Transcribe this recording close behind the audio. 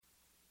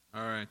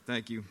All right,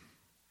 thank you.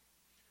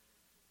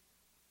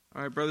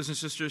 All right, brothers and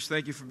sisters,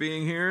 thank you for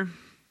being here.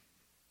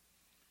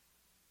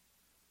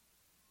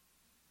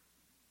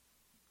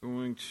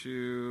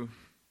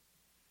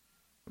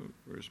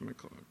 Where's my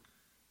clock?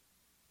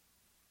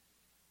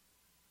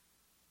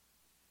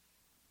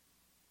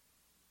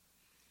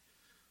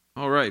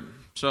 All right,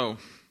 so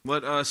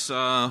let us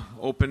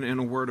open in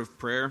a word of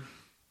prayer.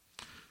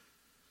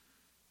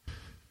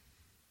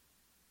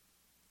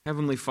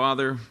 Heavenly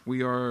Father,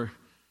 we are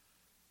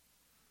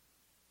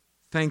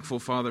thankful,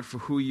 Father, for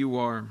who you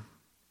are.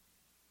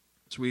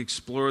 As we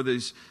explore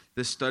this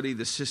study,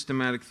 the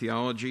systematic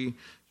theology,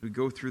 as we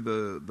go through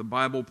the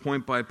Bible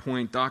point by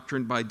point,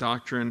 doctrine by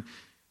doctrine,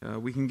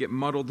 we can get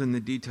muddled in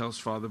the details,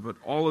 Father, but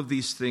all of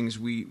these things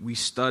we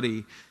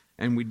study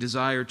and we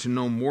desire to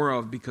know more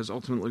of because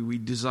ultimately we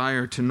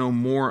desire to know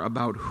more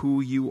about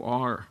who you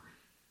are.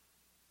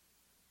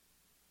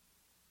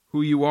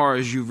 Who you are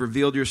as you've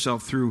revealed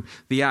yourself through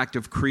the act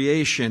of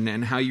creation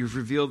and how you've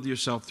revealed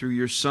yourself through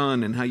your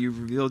Son and how you've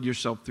revealed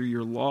yourself through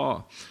your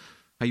law.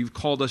 How you've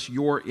called us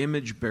your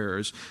image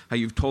bearers, how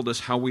you've told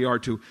us how we are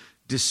to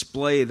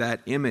display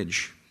that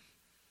image.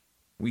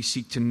 We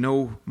seek to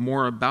know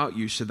more about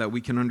you so that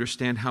we can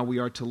understand how we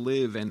are to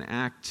live and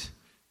act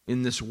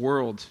in this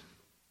world,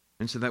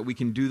 and so that we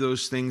can do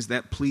those things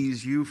that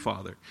please you,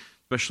 Father,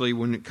 especially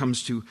when it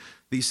comes to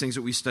these things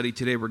that we study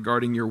today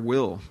regarding your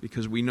will,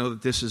 because we know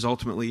that this is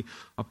ultimately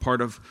a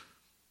part of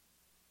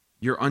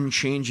your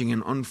unchanging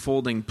and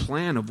unfolding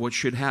plan of what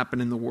should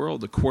happen in the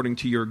world according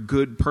to your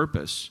good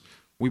purpose.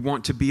 We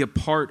want to be a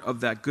part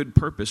of that good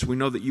purpose. We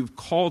know that you've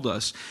called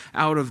us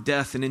out of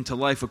death and into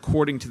life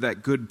according to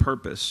that good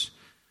purpose.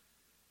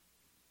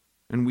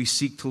 And we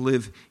seek to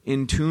live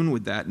in tune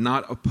with that,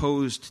 not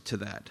opposed to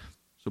that.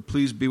 So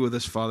please be with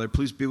us, Father.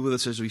 Please be with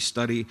us as we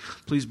study.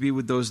 Please be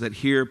with those that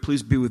hear.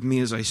 Please be with me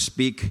as I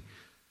speak.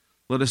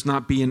 Let us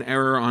not be in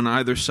error on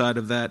either side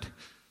of that.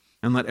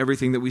 And let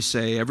everything that we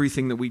say,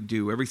 everything that we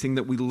do, everything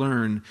that we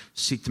learn,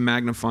 seek to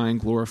magnify and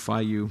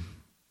glorify you.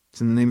 It's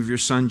in the name of your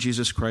Son,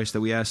 Jesus Christ,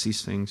 that we ask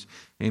these things.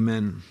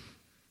 Amen.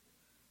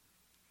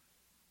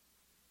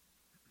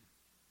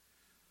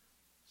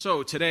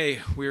 So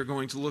today we are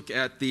going to look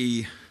at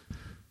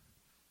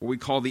what we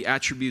call the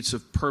attributes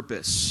of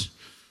purpose.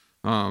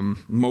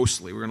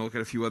 Mostly. We're going to look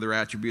at a few other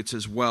attributes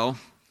as well.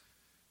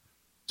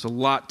 It's a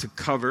lot to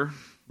cover.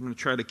 I'm going to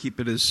try to keep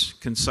it as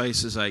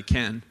concise as I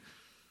can.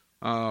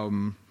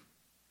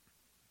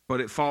 But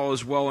it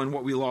follows well in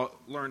what we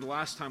learned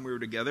last time we were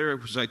together,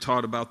 as I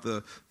taught about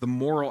the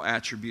moral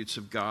attributes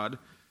of God,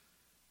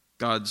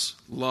 God's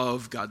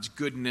love, God's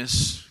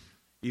goodness,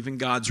 even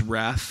God's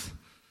wrath,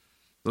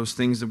 those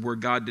things where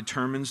God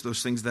determines,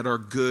 those things that are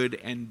good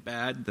and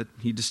bad, that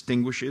he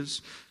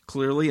distinguishes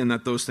clearly, and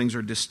that those things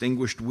are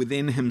distinguished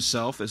within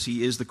himself as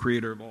he is the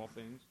creator of all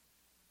things.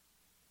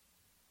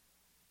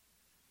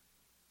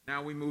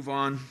 Now we move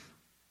on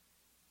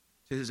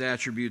to his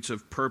attributes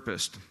of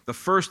purpose. The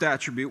first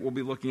attribute we'll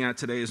be looking at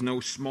today is no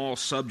small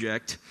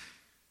subject.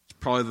 It's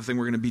probably the thing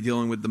we're going to be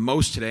dealing with the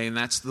most today, and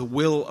that's the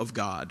will of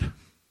God.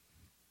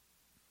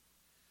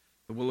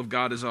 The will of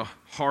God is a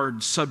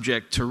hard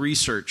subject to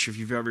research if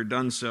you've ever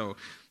done so,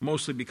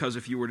 mostly because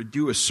if you were to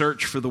do a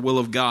search for the will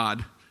of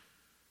God,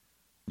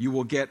 you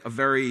will get a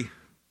very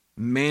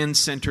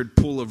man-centered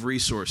pool of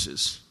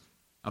resources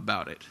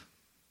about it.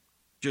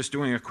 Just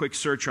doing a quick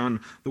search on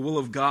the will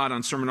of God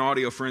on Sermon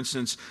Audio, for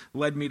instance,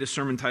 led me to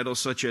sermon titles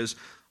such as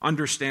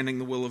Understanding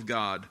the Will of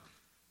God,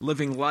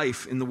 Living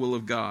Life in the Will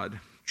of God,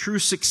 True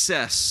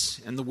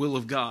Success and the Will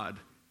of God,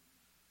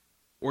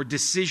 or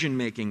Decision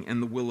Making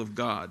and the Will of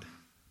God.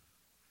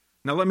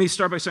 Now let me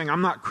start by saying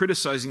I'm not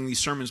criticizing these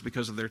sermons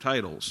because of their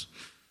titles.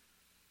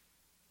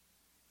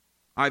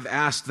 I've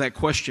asked that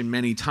question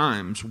many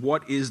times.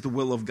 What is the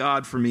will of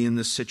God for me in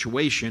this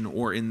situation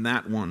or in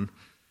that one?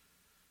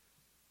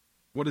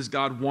 What does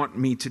God want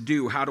me to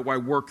do? How do I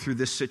work through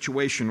this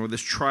situation or this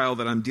trial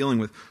that I'm dealing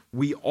with?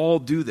 We all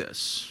do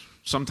this.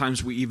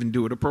 Sometimes we even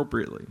do it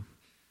appropriately.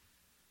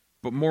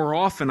 But more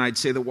often, I'd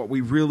say that what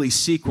we really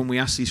seek when we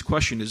ask these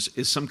questions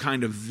is some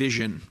kind of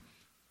vision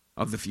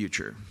of the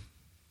future.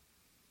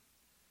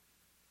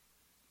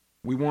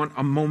 We want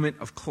a moment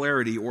of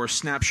clarity or a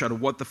snapshot of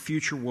what the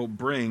future will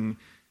bring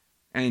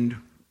and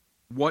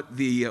what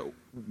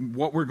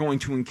we're going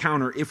to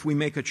encounter if we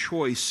make a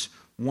choice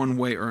one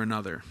way or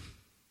another.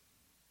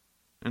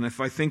 And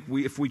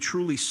if we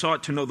truly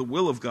sought to know the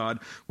will of God,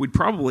 we'd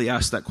probably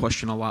ask that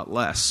question a lot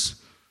less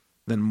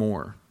than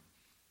more.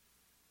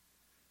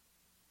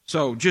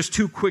 So, just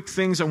two quick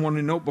things I want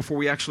to note before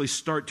we actually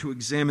start to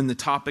examine the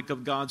topic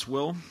of God's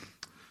will.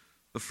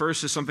 The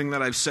first is something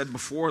that I've said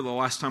before. The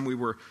last time we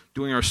were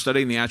doing our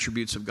study in the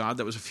attributes of God,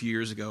 that was a few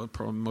years ago.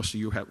 Probably most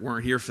of you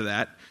weren't here for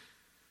that.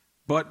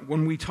 But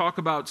when we talk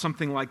about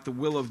something like the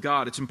will of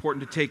God, it's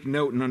important to take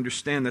note and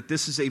understand that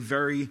this is a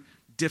very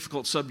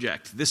difficult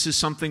subject. This is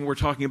something we're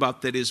talking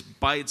about that is,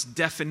 by its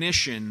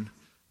definition,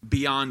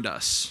 beyond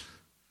us.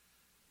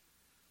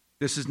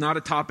 This is not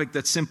a topic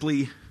that's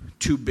simply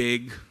too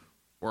big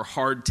or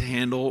hard to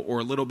handle or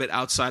a little bit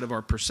outside of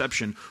our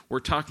perception. We're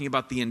talking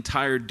about the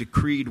entire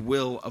decreed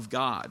will of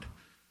God.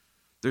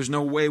 There's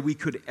no way we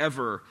could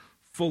ever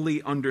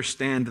fully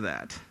understand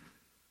that.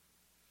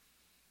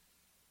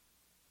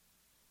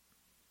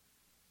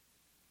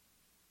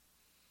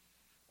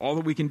 All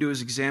that we can do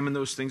is examine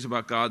those things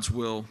about God's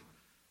will,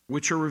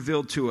 which are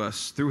revealed to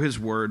us through His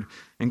Word,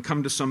 and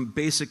come to some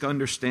basic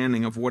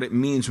understanding of what it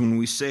means when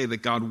we say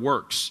that God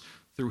works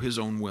through His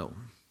own will.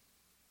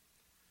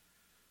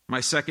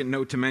 My second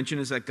note to mention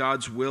is that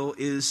God's will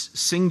is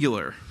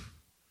singular.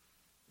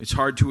 It's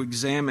hard to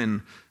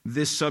examine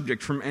this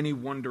subject from any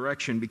one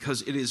direction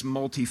because it is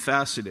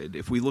multifaceted.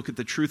 If we look at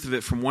the truth of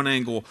it from one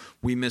angle,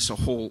 we miss a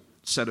whole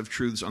set of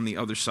truths on the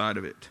other side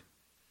of it.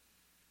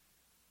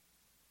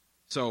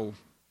 So,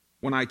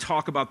 when I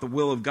talk about the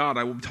will of God,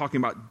 I will be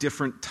talking about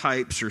different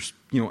types or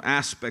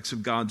aspects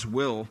of God's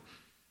will.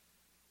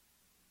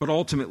 But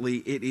ultimately,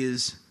 it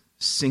is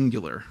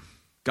singular.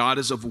 God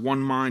is of one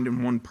mind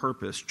and one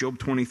purpose. Job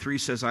 23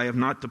 says, I have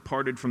not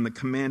departed from the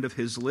command of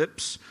His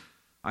lips.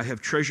 I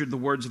have treasured the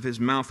words of His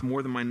mouth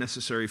more than my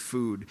necessary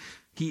food.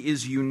 He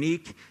is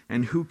unique,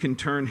 and who can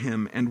turn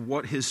Him? And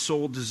what His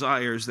soul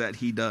desires, that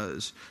He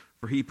does.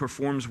 For He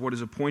performs what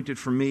is appointed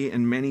for me,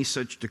 and many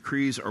such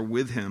decrees are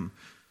with Him.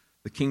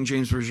 The King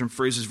James Version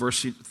phrases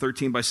verse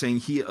 13 by saying,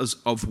 He is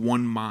of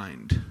one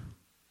mind.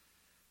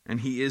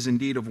 And He is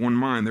indeed of one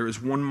mind. There is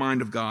one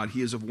mind of God.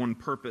 He is of one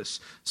purpose,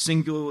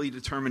 singularly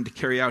determined to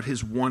carry out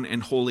His one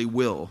and holy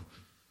will.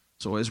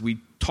 So as we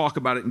talk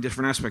about it in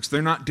different aspects,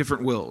 they're not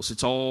different wills.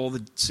 It's all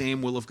the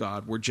same will of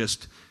God. We're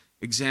just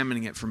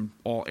examining it from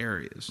all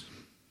areas.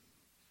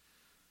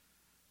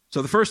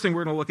 So the first thing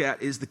we're going to look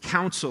at is the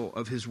counsel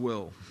of His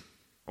will,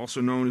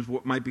 also known as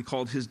what might be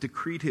called His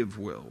decretive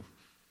will.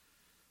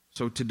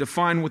 So to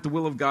define what the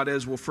will of God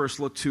is, we'll first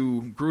look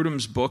to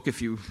Grudem's book,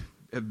 if you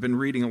have been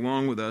reading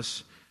along with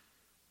us,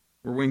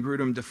 where Wayne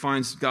Grudem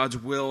defines God's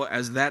will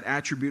as that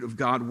attribute of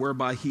God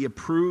whereby He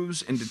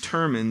approves and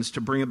determines to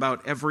bring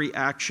about every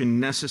action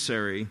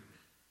necessary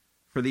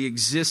for the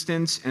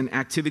existence and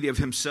activity of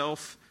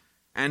Himself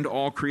and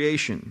all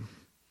creation.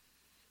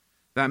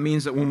 That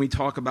means that when we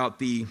talk about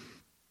the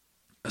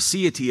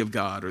aseity of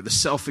God or the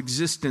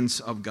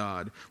self-existence of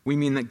God, we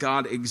mean that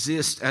God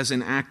exists as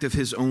an act of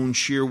His own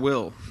sheer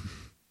will.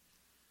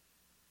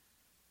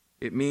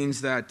 It means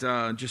that,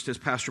 just as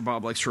Pastor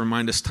Bob likes to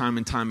remind us time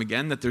and time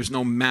again, that there's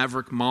no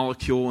maverick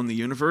molecule in the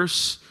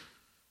universe,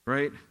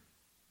 right?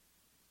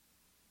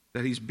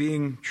 That He's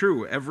being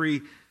true.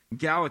 Every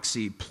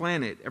galaxy,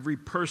 planet, every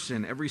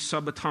person, every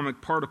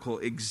subatomic particle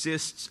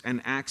exists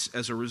and acts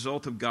as a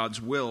result of God's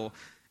will,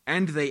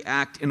 and they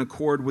act in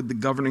accord with the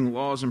governing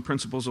laws and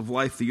principles of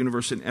life, the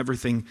universe, and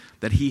everything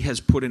that He has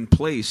put in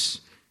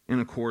place in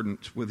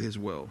accordance with His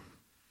will.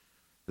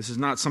 This is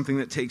not something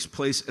that takes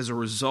place as a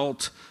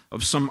result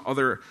of some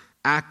other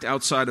act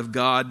outside of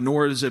God,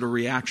 nor is it a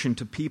reaction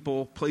to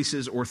people,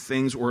 places, or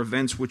things or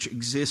events which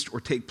exist or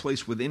take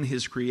place within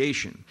His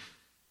creation.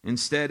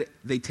 Instead,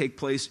 they take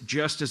place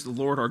just as the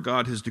Lord our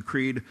God has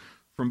decreed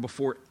from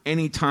before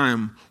any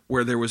time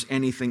where there was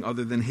anything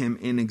other than Him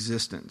in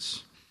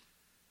existence.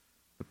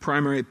 The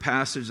primary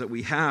passage that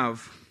we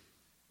have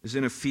is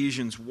in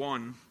Ephesians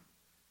 1.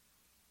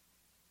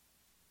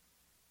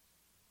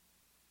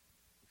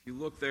 If you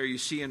look there, you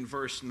see in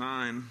verse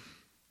 9,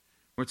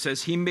 where it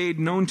says, He made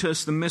known to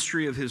us the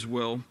mystery of His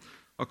will,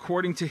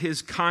 according to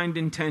His kind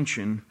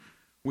intention,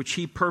 which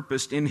He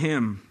purposed in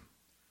Him,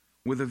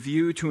 with a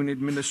view to an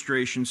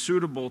administration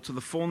suitable to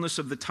the fullness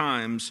of the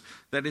times,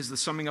 that is, the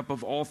summing up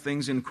of all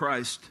things in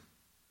Christ,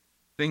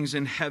 things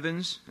in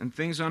heavens and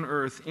things on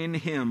earth, in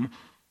Him.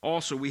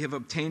 Also, we have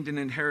obtained an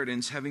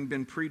inheritance, having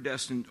been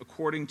predestined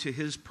according to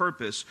His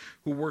purpose,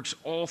 who works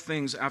all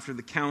things after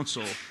the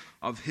counsel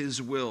of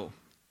His will,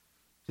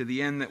 to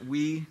the end that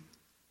we,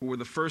 who were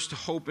the first to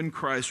hope in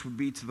Christ, would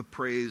be to the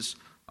praise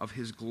of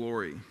His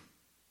glory.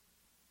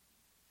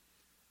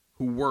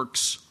 Who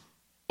works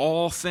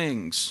all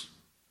things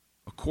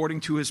according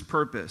to His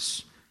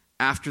purpose,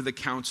 after the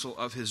counsel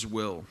of His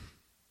will.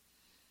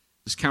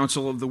 This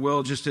counsel of the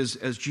will, just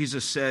as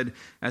Jesus said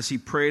as He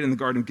prayed in the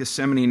Garden of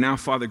Gethsemane, Now,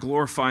 Father,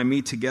 glorify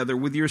me together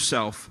with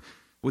yourself,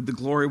 with the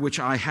glory which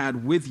I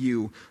had with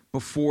you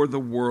before the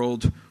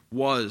world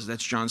was.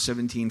 That's John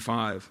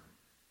 17:5.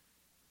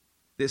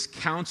 This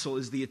counsel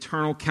is the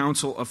eternal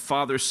counsel of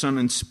Father, Son,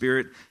 and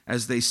Spirit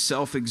as they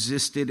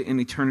self-existed in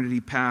eternity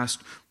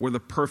past, where the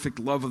perfect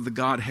love of the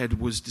Godhead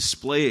was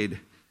displayed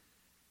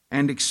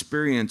and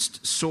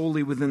experienced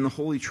solely within the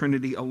Holy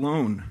Trinity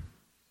alone.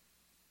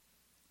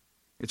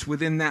 It's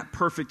within that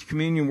perfect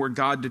communion where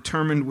God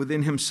determined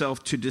within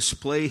Himself to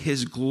display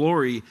His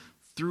glory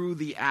through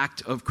the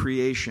act of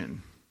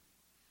creation,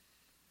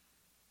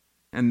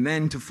 and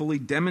then to fully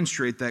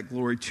demonstrate that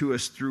glory to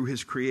us through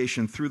His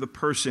creation, through the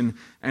person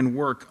and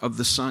work of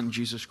the Son,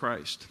 Jesus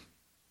Christ.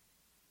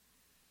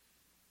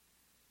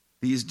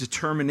 These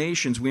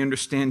determinations we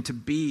understand to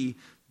be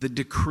the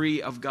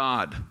decree of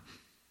God.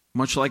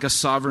 Much like a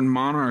sovereign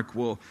monarch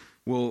will,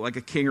 like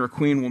a king or a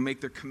queen, will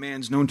make their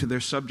commands known to their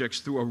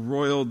subjects through a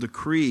royal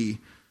decree,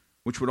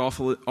 which would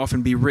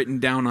often be written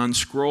down on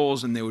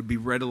scrolls, and they would be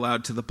read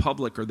aloud to the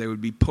public, or they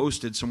would be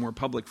posted somewhere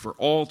public for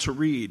all to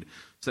read,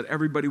 so that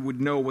everybody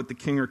would know what the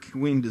king or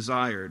queen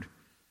desired.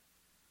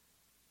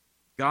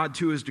 God,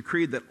 too, has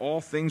decreed that all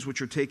things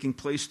which are taking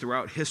place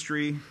throughout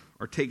history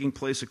are taking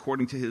place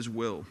according to his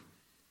will.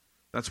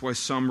 That's why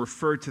some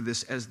refer to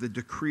this as the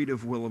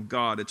decretive will of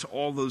God. It's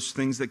all those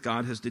things that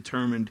God has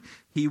determined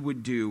he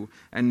would do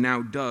and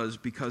now does,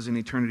 because in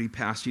eternity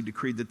past he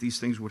decreed that these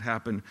things would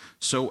happen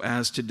so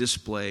as to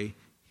display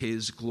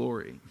his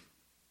glory. Do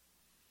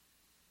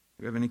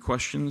you have any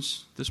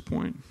questions at this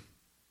point?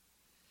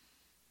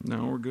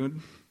 No, we're good?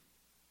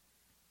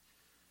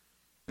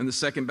 In the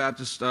Second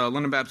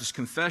London Baptist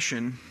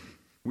Confession,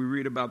 we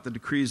read about the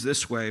decrees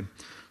this way.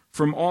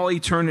 From all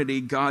eternity,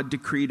 God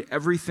decreed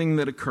everything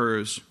that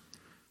occurs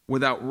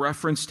without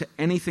reference to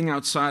anything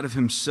outside of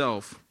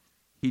himself.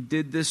 He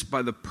did this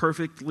by the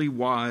perfectly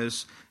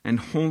wise and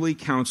holy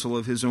counsel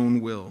of his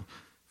own will,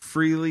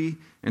 freely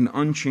and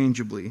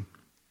unchangeably.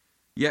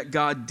 Yet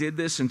God did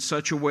this in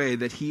such a way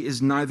that he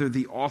is neither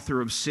the author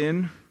of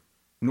sin,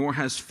 nor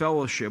has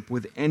fellowship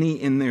with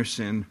any in their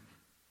sin.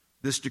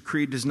 This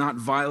decree does not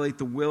violate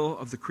the will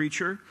of the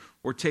creature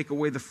or take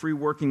away the free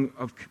working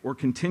of or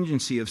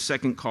contingency of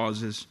second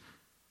causes.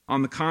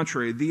 On the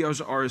contrary,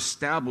 these are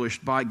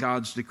established by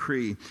God's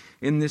decree.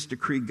 In this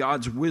decree,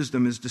 God's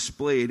wisdom is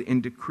displayed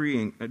in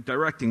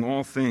directing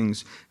all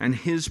things, and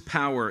his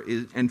power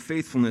and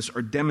faithfulness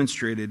are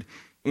demonstrated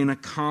in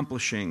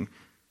accomplishing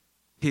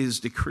his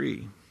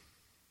decree.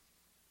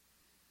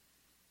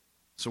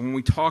 So when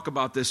we talk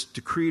about this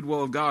decreed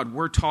will of God,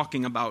 we're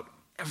talking about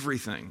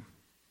everything.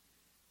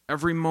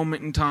 Every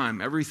moment in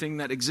time, everything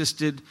that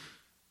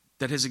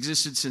has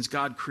existed since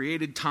God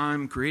created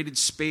time, created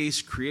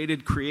space,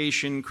 created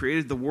creation,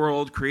 created the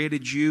world,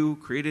 created you,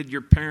 created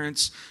your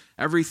parents,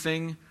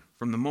 everything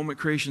from the moment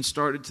creation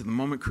started to the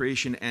moment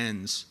creation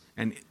ends,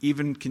 and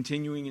even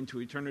continuing into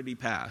eternity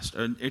past,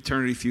 or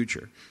eternity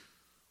future.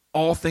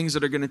 All things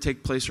that are going to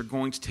take place are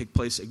going to take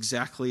place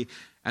exactly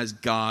as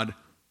God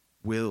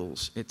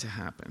wills it to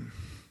happen,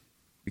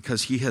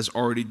 because he has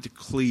already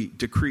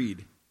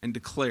decreed and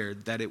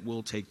declared that it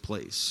will take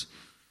place.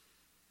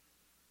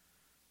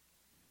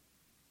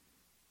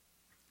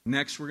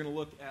 Next, we're going to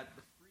look at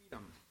the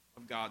freedom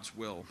of God's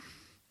will.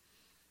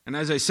 And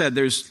as I said,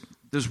 there's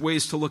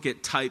ways to look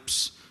at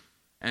types,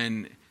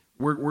 and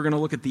we're going to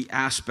look at the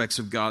aspects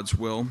of God's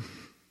will,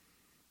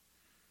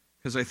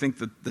 because I think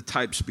that the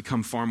types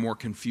become far more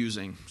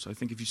confusing. So I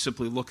think if you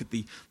simply look at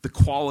the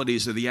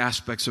qualities or the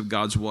aspects of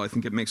God's will, I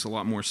think it makes a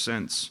lot more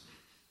sense.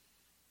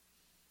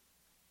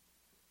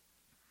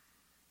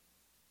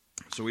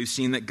 So we've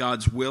seen that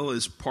God's will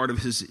is part of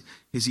his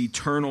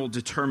eternal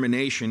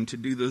determination to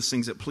do those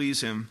things that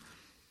please him.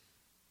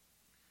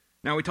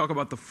 Now we talk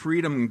about the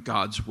freedom of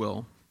God's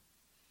will.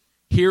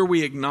 Here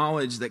we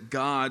acknowledge that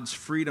God's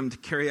freedom to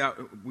carry out,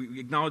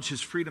 we acknowledge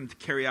his freedom to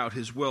carry out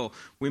his will.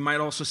 We might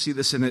also see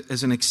this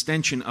as an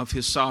extension of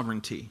his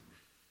sovereignty.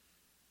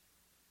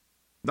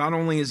 Not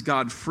only is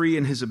God free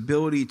in his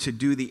ability to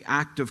do the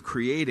act of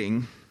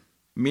creating,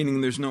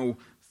 meaning there's no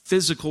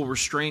physical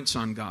restraints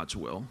on God's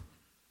will.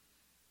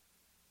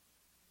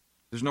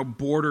 There's no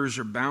borders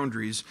or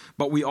boundaries,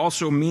 but we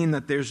also mean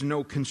that there's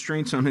no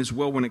constraints on his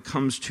will when it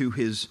comes to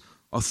his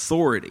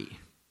authority.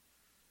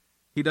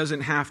 He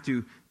doesn't have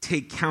to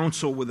take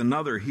counsel with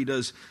another.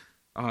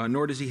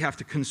 Nor does he have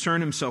to concern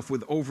himself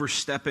with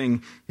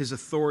overstepping his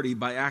authority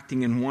by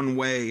acting in one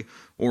way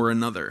or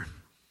another.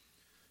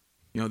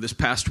 This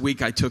past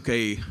week I took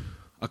a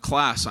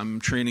class.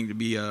 I'm training to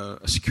be a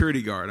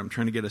security guard. I'm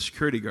trying to get a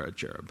security guard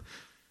job.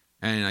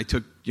 And I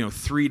took,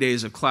 3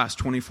 days of class,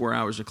 24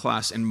 hours of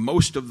class, and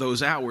most of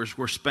those hours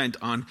were spent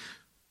on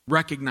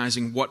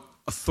recognizing what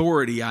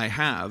authority I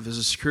have as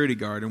a security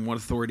guard and what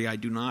authority I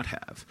do not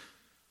have.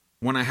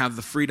 When I have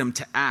the freedom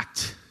to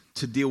act,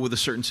 to deal with a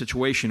certain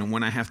situation, and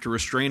when I have to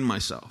restrain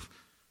myself.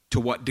 To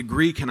what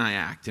degree can I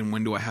act, and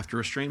when do I have to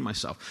restrain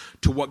myself?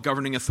 To what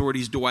governing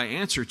authorities do I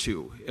answer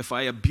to if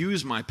I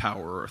abuse my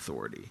power or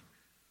authority?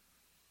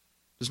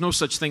 There's no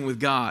such thing with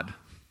God.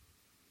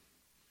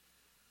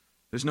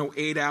 There's no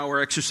 8-hour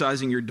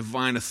exercising your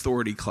divine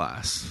authority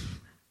class.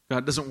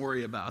 God doesn't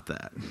worry about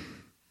that.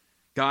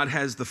 God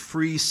has the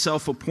free,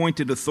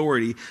 self-appointed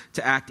authority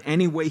to act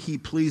any way he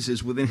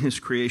pleases within his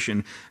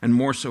creation, and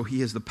more so, he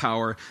has the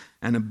power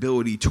and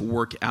ability to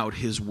work out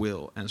his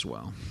will as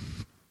well.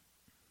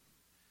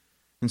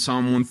 In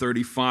Psalm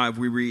 135,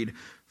 we read,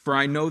 "For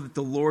I know that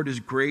the Lord is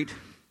great,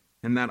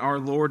 and that our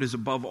Lord is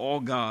above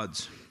all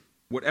gods.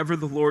 Whatever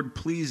the Lord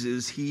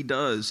pleases, he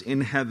does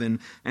in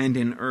heaven and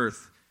in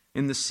earth,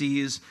 in the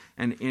seas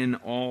and in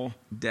all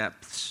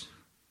depths."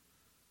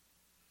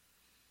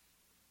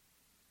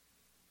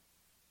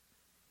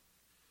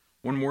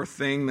 One more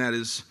thing that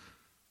is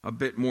a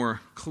bit more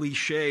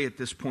cliche at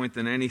this point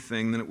than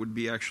anything, than it would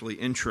be actually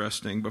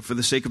interesting, but for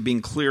the sake of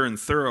being clear and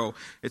thorough,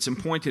 it's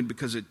important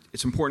because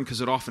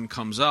it often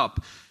comes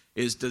up,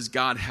 is does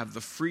God have the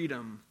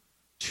freedom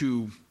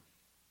to,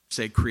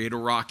 say, create a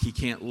rock he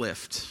can't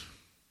lift?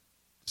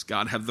 Does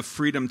God have the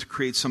freedom to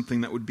create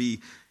something that would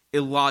be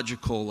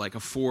illogical, like a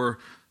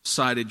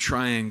four-sided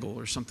triangle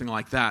or something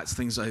like that. It's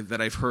things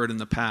that I've heard in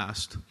the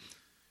past.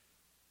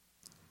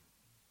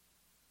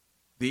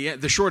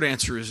 The short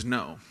answer is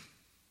no.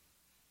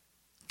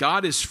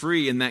 God is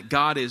free in that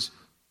God is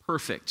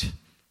perfect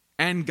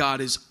and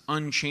God is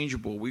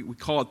unchangeable. We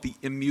call it the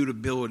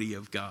immutability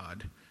of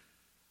God.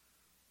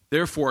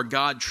 Therefore,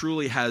 God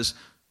truly has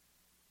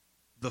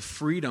the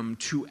freedom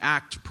to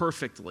act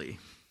perfectly.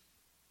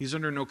 He's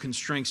under no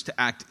constraints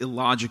to act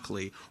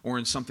illogically or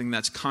in something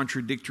that's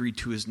contradictory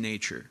to his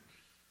nature.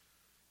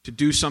 To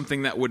do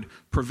something that would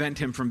prevent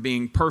him from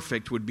being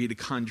perfect would be to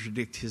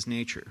contradict his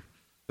nature.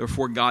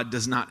 Therefore, God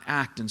does not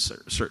act in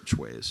such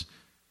ways.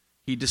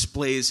 He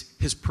displays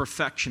his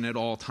perfection at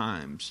all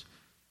times.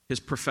 His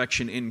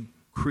perfection in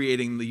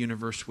creating the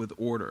universe with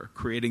order,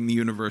 creating the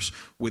universe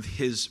with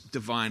his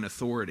divine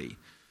authority.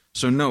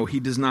 So no, he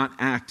does not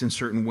act in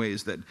certain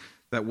ways that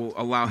will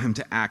allow him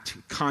to act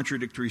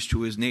contradictory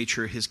to his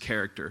nature, his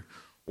character,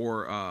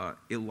 or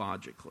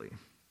illogically.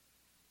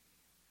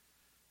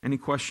 Any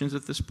questions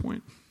at this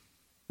point?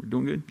 We're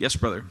doing good? Yes,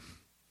 brother.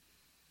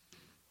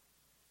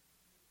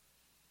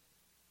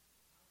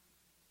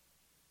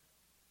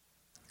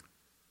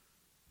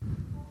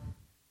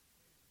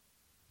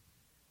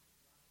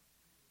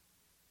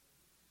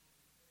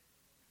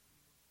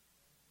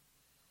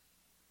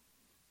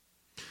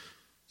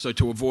 So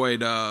to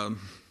avoid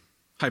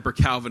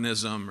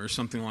hyper-Calvinism or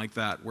something like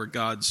that, where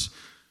God's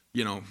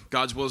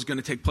will is going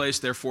to take place,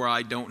 therefore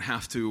I don't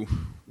have to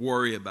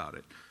worry about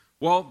it.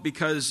 Well,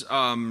 because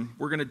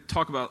we're going to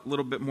talk about a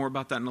little bit more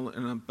about that in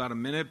about a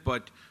minute,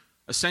 but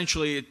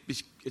essentially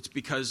it's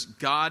because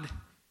God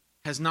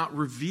has not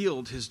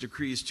revealed his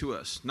decrees to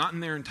us, not in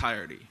their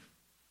entirety.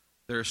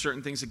 There are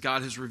certain things that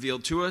God has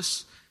revealed to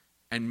us,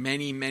 and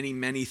many, many,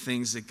 many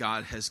things that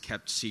God has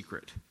kept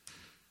secret.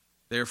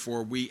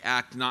 Therefore, we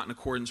act not in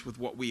accordance with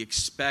what we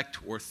expect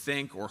or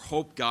think or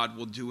hope God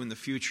will do in the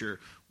future.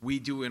 We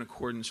do in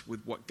accordance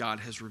with what God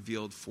has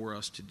revealed for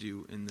us to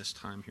do in this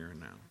time here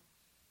and now.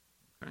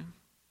 Okay?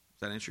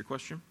 Does that answer your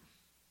question?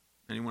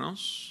 Anyone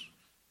else?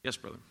 Yes,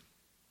 brother.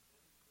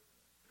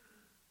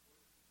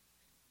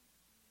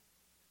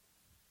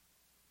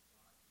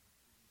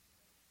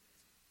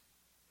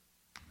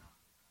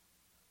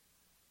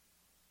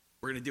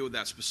 We're going to deal with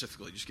that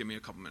specifically. Just give me a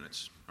couple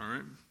minutes. All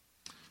right?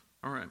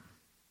 All right.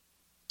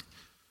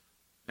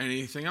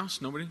 Anything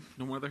else? Nobody?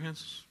 No more other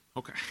hands?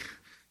 Okay.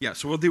 Yeah,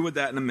 so we'll deal with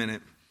that in a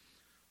minute.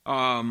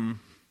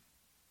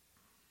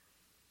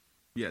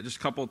 Just a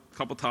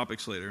couple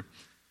topics later.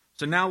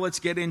 So now let's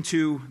get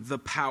into the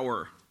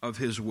power of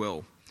his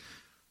will.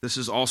 This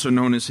is also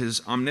known as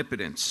his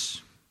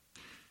omnipotence.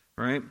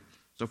 Right?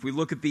 So if we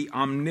look at the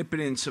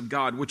omnipotence of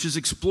God, which is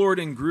explored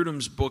in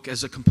Grudem's book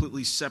as a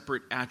completely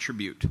separate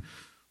attribute,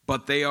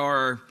 but they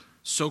are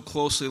so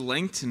closely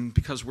linked, and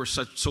because we're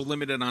so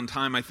limited on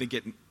time, I think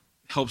it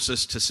helps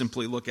us to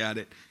simply look at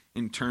it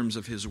in terms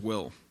of his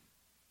will.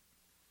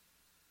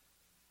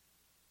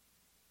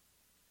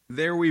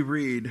 There we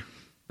read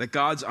that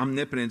God's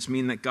omnipotence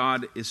means that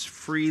God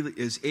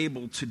is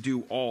able to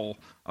do all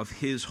of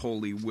his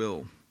holy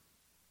will.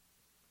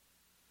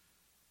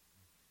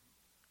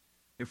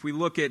 If we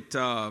look at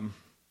the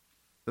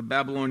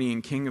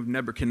Babylonian king of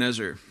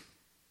Nebuchadnezzar,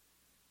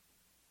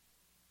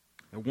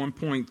 at one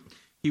point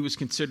he was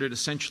considered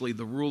essentially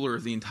the ruler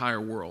of the entire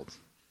world.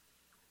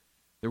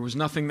 There was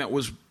nothing that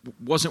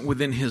wasn't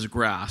within his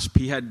grasp.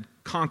 He had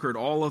conquered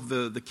all of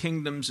the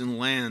kingdoms and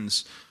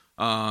lands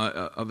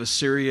of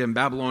Assyria and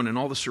Babylon and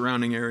all the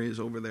surrounding areas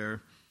over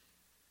there.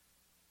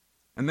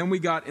 And then we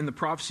got, in the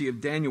prophecy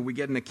of Daniel, we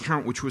get an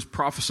account which was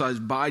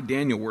prophesied by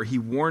Daniel where he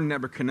warned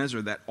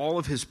Nebuchadnezzar that all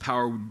of his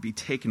power would be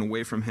taken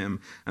away from him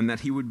and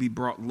that he would be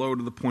brought low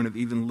to the point of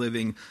even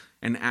living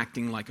and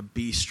acting like a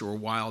beast or a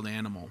wild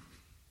animal.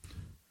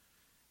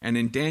 And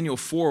in Daniel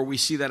 4, we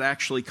see that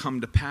actually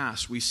come to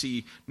pass. We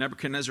see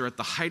Nebuchadnezzar at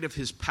the height of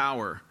his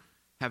power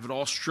have it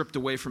all stripped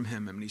away from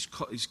him. I mean,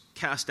 he's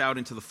cast out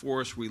into the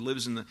forest where he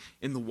lives in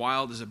the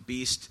wild as a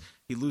beast.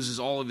 He loses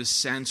all of his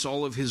sense,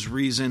 all of his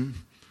reason.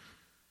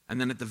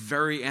 And then at the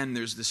very end,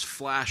 there's this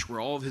flash where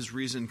all of his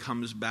reason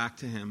comes back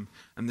to him.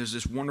 And there's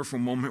this wonderful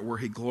moment where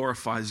he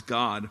glorifies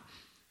God.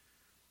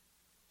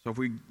 So if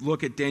we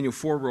look at Daniel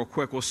 4 real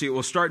quick, we'll see.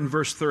 We'll start in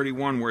verse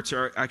 31 where it's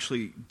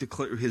actually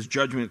his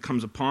judgment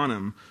comes upon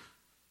him.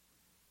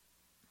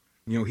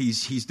 You know,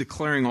 he's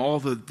declaring all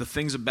the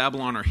things of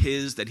Babylon are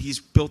his, that he's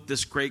built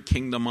this great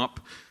kingdom up.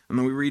 And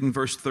then we read in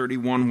verse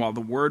 31, while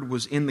the word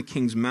was in the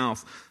king's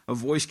mouth, a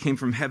voice came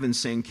from heaven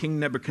saying, King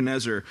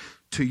Nebuchadnezzar,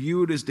 to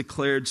you it is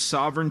declared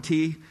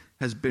sovereignty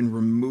has been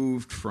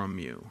removed from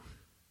you.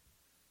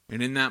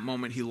 And in that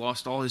moment, he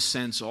lost all his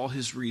sense, all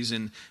his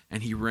reason,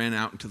 and he ran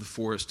out into the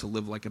forest to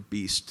live like a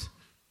beast.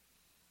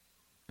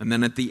 And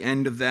then at the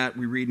end of that,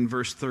 we read in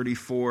verse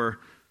 34,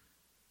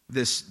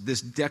 this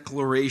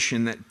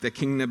declaration that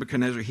King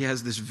Nebuchadnezzar, he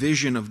has this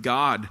vision of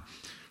God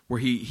where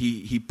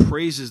he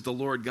praises the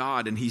Lord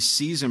God and he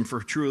sees him for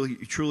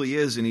truly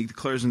is. And he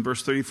declares in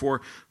verse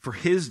 34, for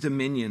his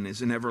dominion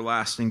is an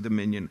everlasting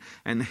dominion,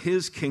 and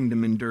his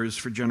kingdom endures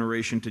for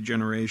generation to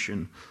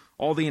generation.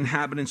 all the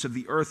inhabitants of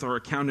the earth are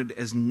accounted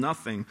as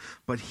nothing,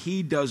 but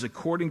he does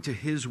according to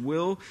his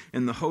will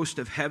in the host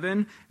of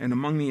heaven and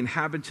among the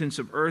inhabitants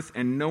of earth,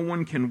 and no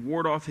one can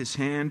ward off his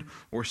hand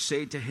or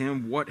say to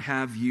him, "What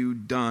have you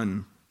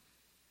done?"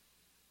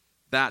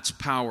 That's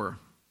power.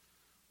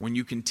 When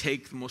you can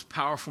take the most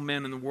powerful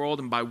man in the world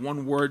and by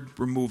one word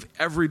remove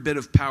every bit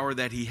of power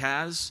that he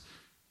has,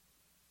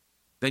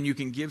 then you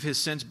can give his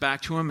sense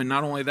back to him. And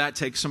not only that,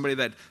 take somebody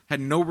that had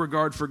no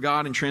regard for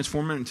God and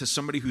transform him into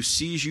somebody who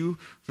sees you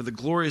for the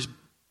glorious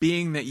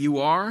being that you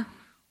are,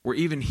 where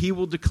even he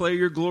will declare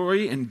your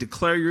glory and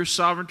declare your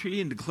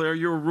sovereignty and declare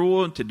your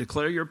rule and to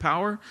declare your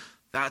power.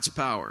 That's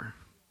power.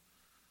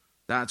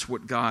 That's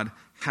what God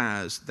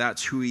has.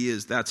 That's who he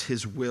is. That's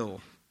his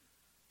will.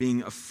 Being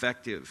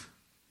effective.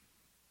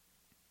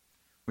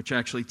 Which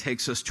actually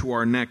takes us to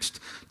our next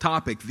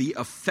topic, the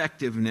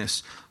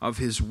effectiveness of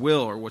his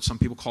will, or what some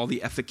people call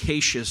the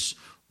efficacious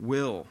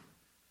will.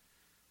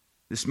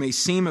 This may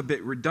seem a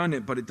bit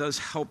redundant, but it does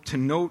help to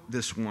note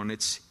this one.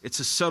 It's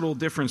a subtle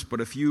difference, but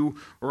if you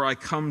or I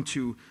come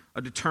to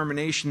a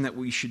determination that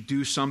we should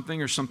do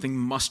something or something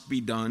must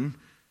be done,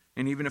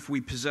 and even if we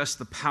possess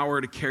the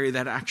power to carry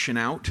that action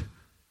out,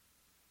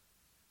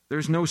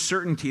 there's no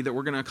certainty that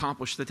we're going to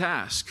accomplish the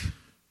task.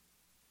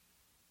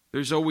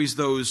 There's always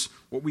those,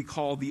 what we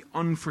call the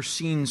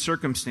unforeseen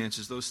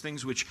circumstances, those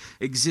things which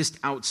exist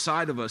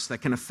outside of us that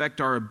can affect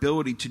our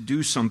ability to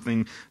do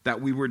something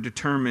that we were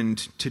determined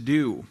to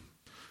do.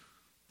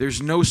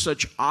 There's no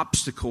such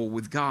obstacle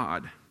with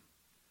God.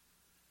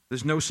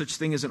 There's no such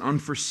thing as an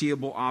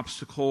unforeseeable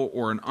obstacle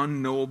or an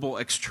unknowable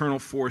external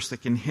force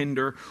that can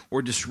hinder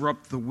or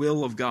disrupt the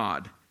will of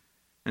God.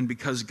 And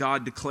because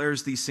God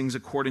declares these things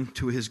according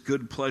to his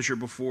good pleasure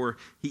before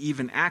he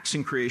even acts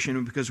in creation,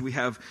 and because we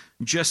have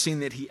just seen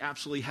that he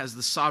absolutely has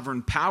the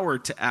sovereign power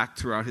to act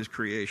throughout his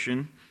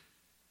creation,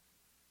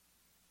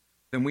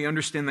 then we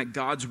understand that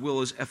God's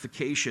will is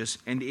efficacious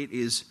and it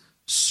is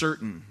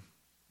certain.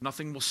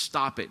 Nothing will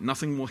stop it.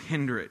 Nothing will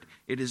hinder it.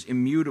 It is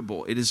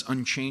immutable. It is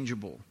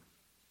unchangeable.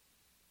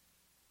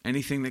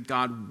 Anything that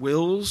God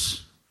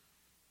wills,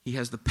 he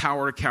has the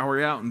power to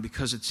carry out, and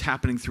because it's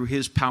happening through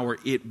his power,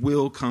 it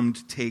will come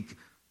to take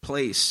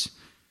place.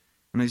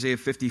 In Isaiah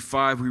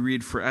 55, we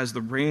read, "For as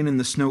the rain and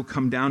the snow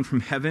come down from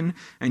heaven,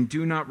 and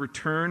do not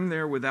return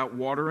there without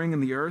watering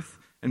in the earth,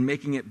 and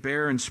making it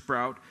bear and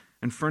sprout,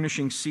 and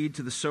furnishing seed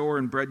to the sower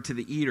and bread to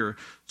the eater,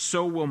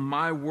 so will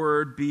my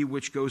word be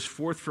which goes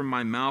forth from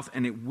my mouth,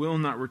 and it will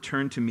not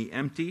return to me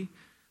empty,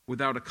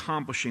 without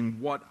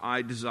accomplishing what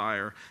I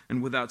desire,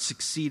 and without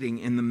succeeding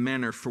in the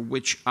manner for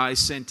which I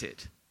sent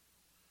it."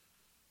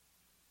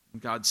 When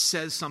God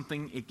says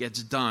something, it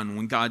gets done.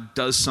 When God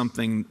does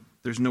something,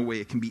 there's no way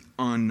it can be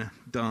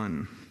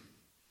undone.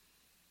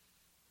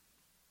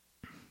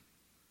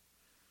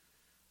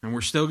 And we're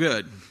still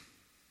good.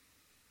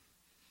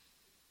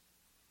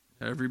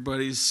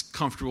 Everybody's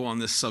comfortable on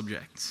this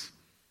subject.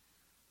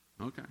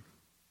 Okay.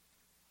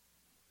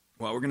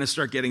 Well, we're going to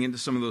start getting into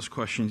some of those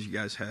questions you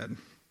guys had.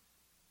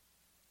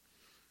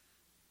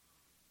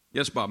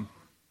 Yes, Bob?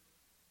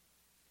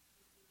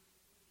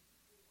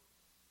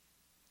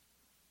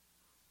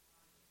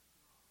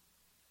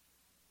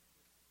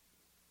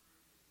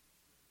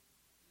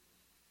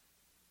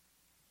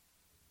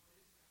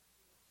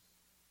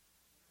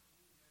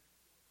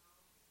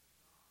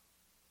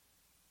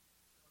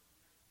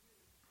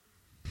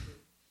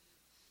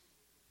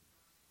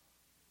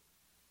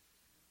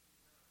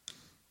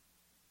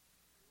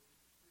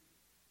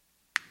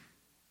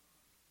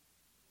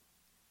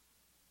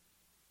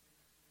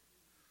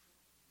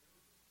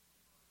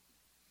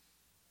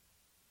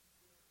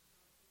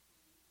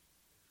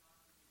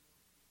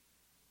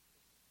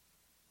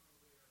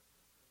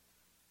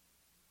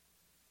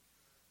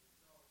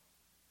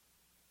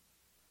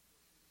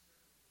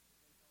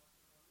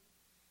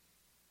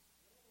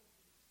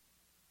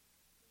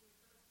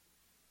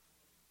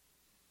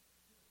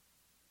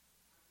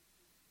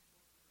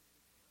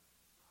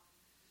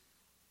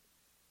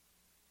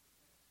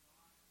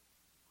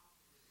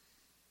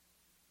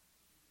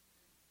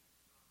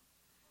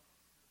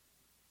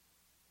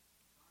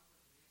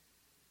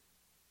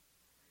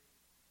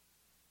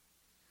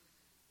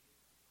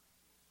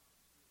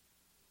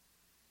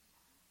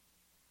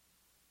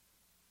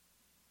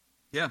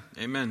 Yeah,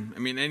 amen. I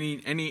mean,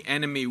 any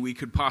enemy we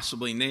could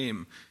possibly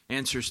name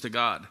answers to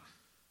God.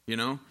 You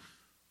know,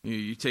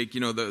 you take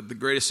the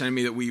greatest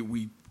enemy that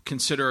we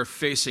consider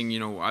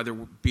facing. Either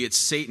be it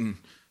Satan.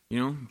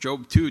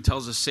 Job 2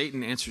 tells us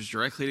Satan answers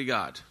directly to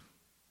God.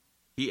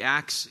 He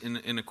acts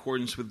in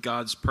accordance with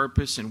God's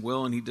purpose and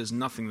will, and he does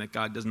nothing that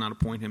God does not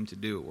appoint him to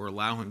do or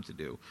allow him to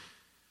do.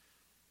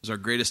 Is our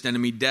greatest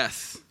enemy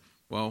death?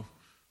 Well,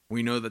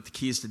 we know that the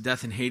keys to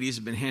death and Hades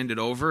have been handed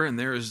over, and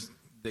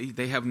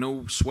they have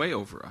no sway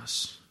over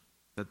us.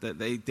 That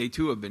they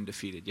too have been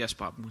defeated. Yes,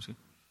 Bob? Mm-hmm.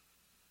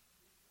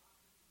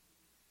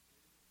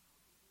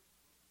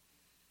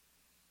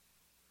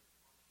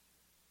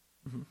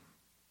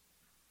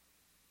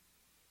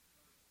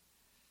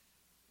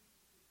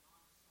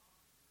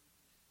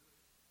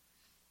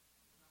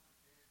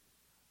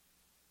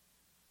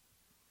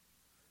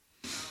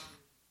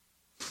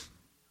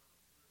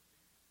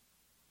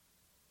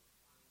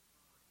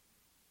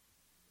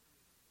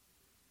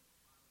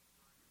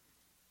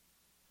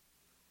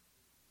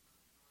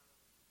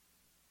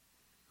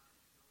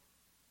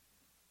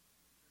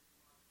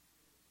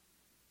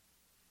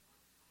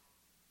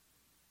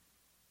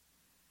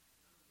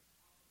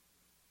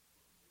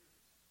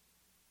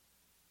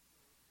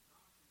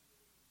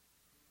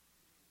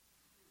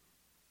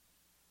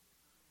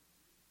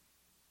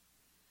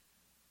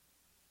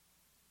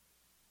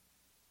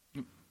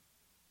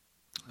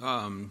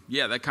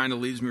 That kind of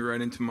leads me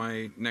right into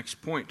my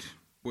next point,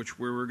 where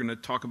we're going to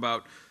talk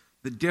about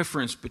the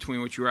difference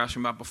between what you were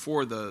asking about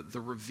before, the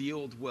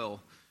revealed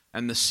will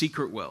and the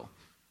secret will,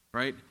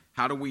 right?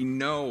 How do we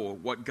know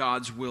what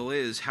God's will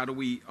is? How do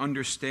we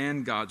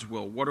understand God's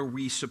will? What are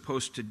we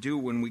supposed to do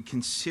when we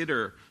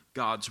consider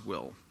God's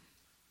will?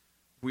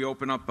 We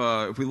open up,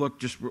 I'll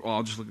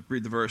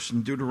read the verse.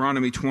 In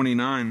Deuteronomy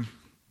 29,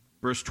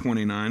 verse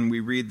 29, we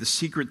read, "The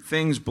secret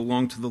things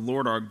belong to the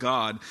Lord our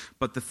God,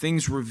 but the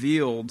things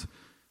revealed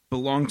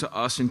belong to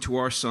us and to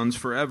our sons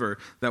forever,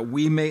 that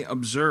we may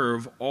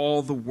observe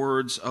all the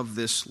words of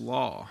this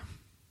law."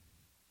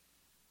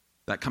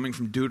 That coming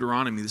from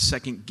Deuteronomy, the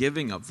second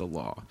giving of the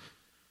law.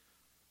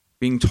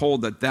 Being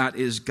told that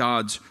is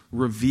God's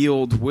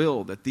revealed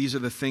will, that these are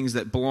the things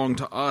that belong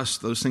to us,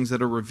 those things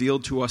that are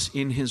revealed to us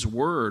in His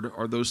Word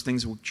are those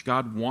things which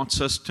God wants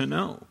us to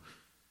know.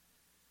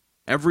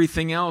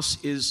 Everything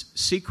else is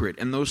secret,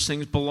 and those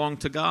things belong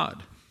to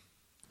God.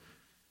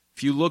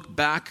 If you look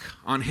back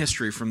on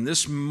history from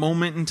this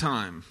moment in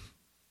time,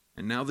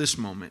 and now this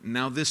moment, and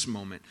now this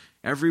moment,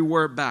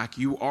 everywhere back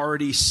you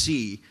already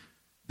see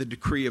the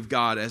decree of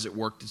God as it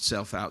worked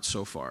itself out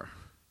so far.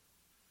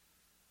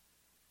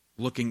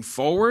 Looking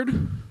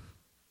forward,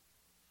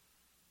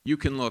 you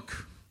can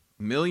look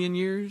 1,000,000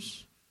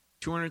 years,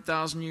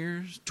 200,000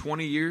 years,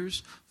 20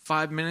 years,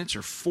 5 minutes,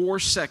 or 4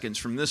 seconds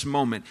from this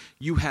moment.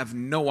 You have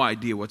no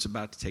idea what's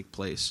about to take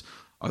place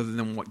other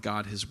than what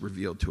God has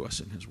revealed to us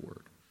in His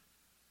Word.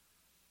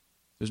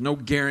 There's no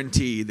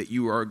guarantee that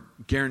you are,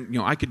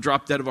 I could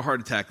drop dead of a heart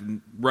attack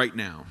right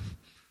now,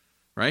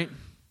 right?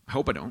 I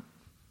hope I don't,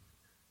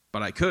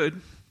 but I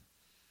could.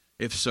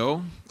 If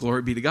so,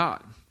 glory be to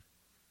God,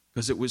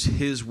 because it was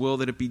His will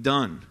that it be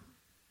done.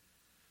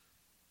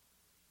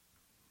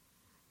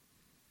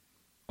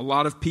 A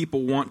lot of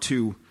people want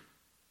to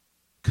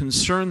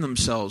concern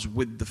themselves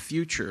with the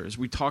future, as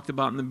we talked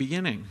about in the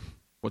beginning.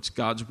 What's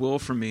God's will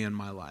for me in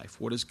my life?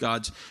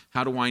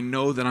 How do I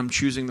know that I'm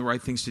choosing the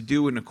right things to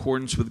do in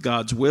accordance with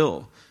God's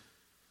will?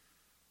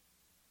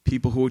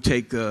 People who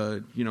take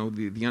the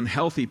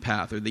unhealthy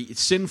path or the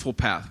sinful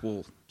path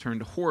will turn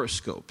to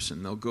horoscopes,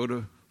 and they'll go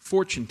to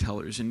fortune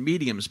tellers and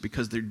mediums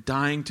because they're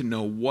dying to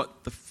know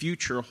what the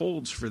future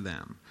holds for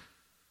them.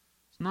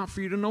 It's not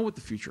for you to know what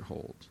the future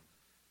holds.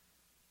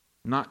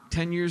 Not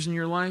 10 years in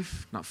your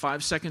life, not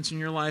 5 seconds in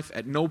your life,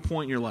 at no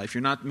point in your life.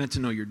 You're not meant to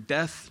know your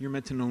death, you're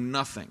meant to know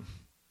nothing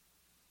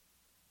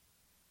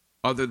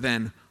other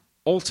than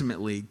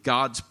ultimately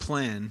God's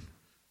plan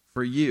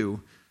for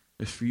you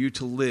is for you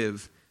to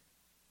live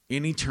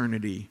in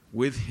eternity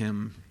with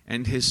Him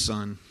and His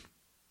Son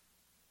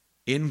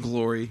in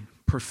glory,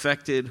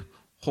 perfected,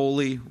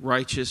 holy,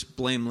 righteous,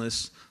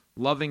 blameless,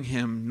 loving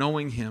Him,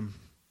 knowing Him,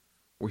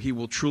 where He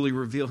will truly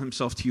reveal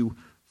Himself to you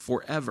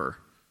forever.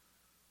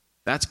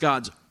 That's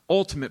God's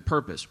ultimate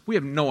purpose. We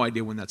have no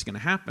idea when that's going to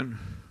happen,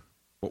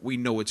 but we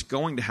know it's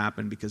going to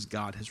happen because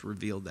God has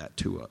revealed that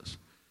to us.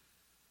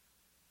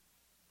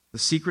 The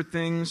secret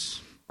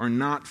things are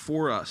not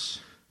for us.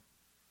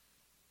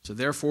 So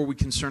therefore, we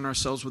concern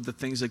ourselves with the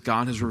things that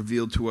God has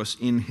revealed to us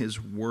in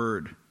His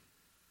Word.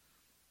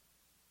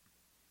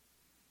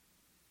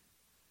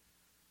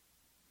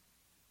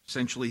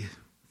 Essentially,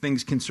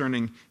 things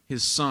concerning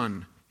His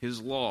Son,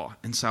 His law,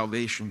 and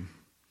salvation.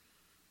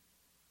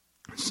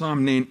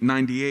 Psalm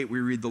 98,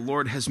 we read, "The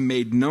Lord has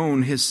made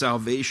known His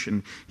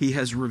salvation. He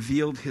has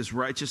revealed His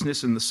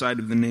righteousness in the sight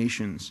of the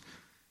nations.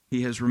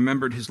 He has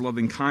remembered His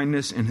loving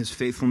kindness and His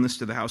faithfulness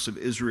to the house of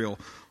Israel.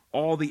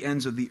 All the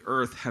ends of the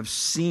earth have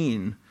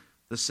seen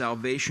the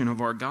salvation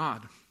of our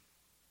God."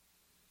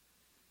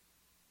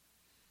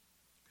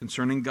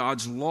 Concerning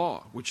God's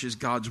law, which is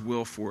God's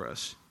will for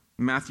us.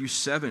 In Matthew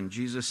 7,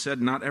 Jesus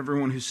said, "Not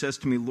everyone who says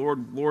to me,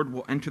 'Lord, Lord,'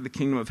 will enter the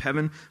kingdom of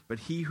heaven, but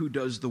he who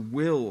does the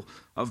will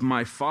of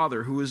my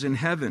Father who is in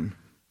heaven."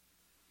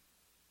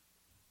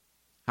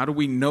 How do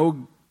we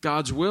know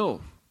God's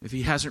will if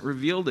He hasn't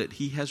revealed it?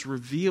 He has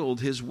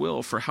revealed His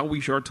will for how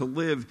we are to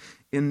live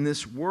in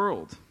this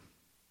world.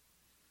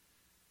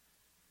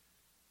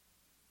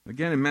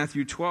 Again, in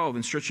Matthew 12,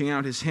 in stretching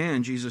out His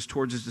hand, Jesus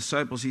towards His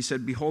disciples, He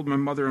said, "Behold my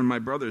mother and my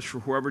brothers, for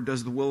whoever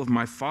does the will of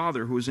my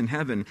Father who is in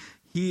heaven,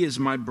 he is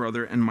my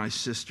brother and my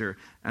sister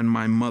and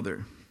my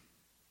mother."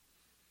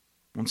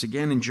 Once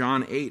again, in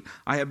John 8,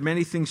 "I have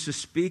many things to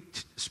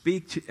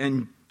speak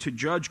and to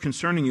judge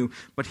concerning you,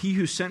 but He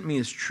who sent me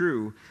is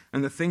true,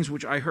 and the things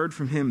which I heard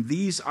from Him,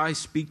 these I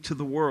speak to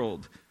the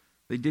world."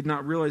 They did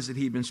not realize that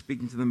He had been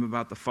speaking to them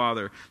about the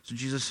Father. So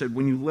Jesus said,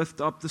 "When you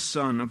lift up the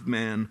Son of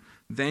Man,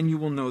 then you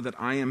will know that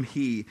I am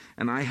He,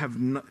 and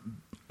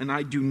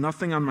I do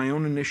nothing on my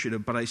own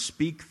initiative, but I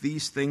speak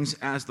these things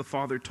as the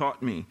Father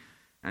taught me.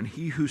 And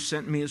He who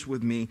sent me is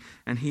with me,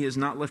 and He has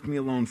not left me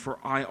alone, for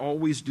I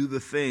always do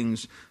the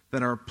things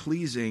that are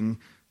pleasing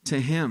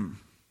to Him."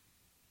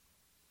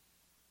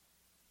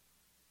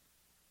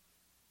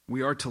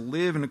 We are to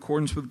live in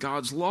accordance with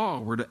God's law.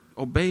 We're to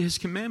obey His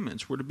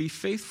commandments. We're to be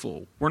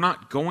faithful. We're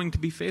not going to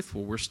be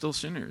faithful. We're still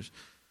sinners.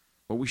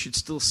 But we should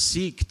still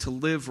seek to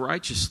live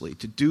righteously,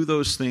 to do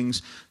those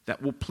things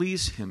that will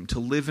please him, to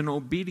live in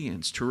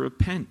obedience, to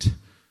repent,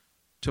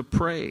 to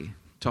pray,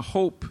 to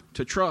hope,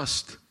 to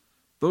trust.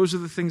 Those are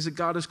the things that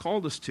God has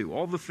called us to.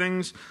 All the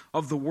things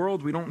of the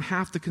world we don't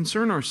have to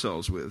concern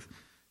ourselves with.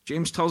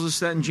 James tells us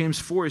that in James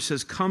 4. He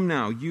says, "Come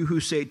now, you who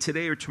say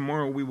today or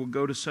tomorrow we will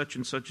go to such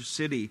and such a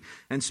city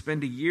and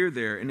spend a year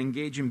there and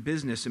engage in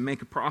business and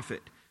make a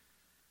profit.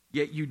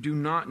 Yet you do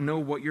not know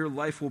what your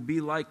life will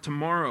be like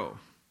tomorrow.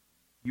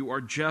 You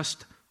are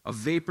just a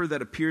vapor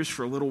that appears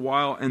for a little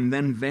while and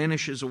then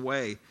vanishes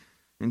away.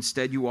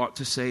 Instead, you ought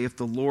to say, if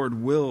the Lord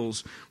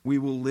wills, we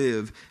will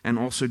live and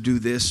also do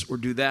this or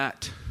do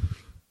that."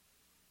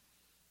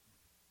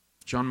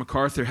 John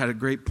MacArthur had a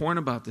great point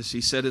about this.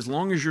 He said, as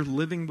long as you're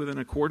living within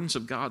accordance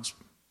of God's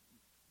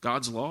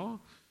law,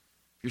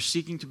 if you're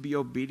seeking to be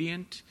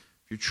obedient,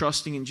 if you're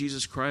trusting in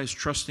Jesus Christ,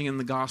 trusting in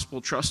the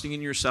gospel, trusting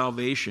in your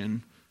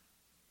salvation,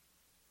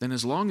 then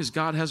as long as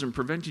God hasn't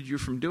prevented you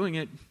from doing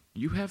it,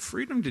 you have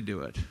freedom to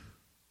do it.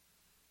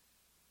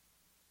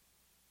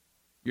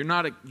 You're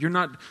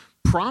not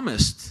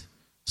promised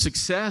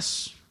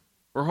success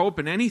or hope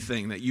in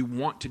anything that you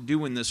want to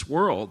do in this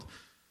world.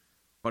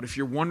 But if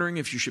you're wondering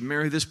if you should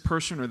marry this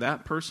person or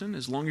that person,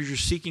 as long as you're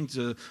seeking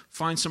to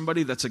find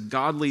somebody that's a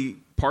godly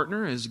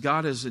partner, as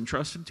God has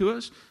entrusted to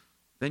us,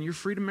 then you're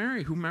free to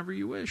marry whomever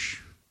you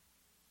wish.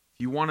 If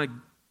you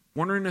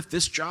wondering if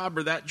this job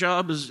or that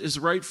job is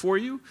right for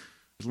you,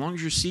 as long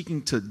as you're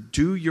seeking to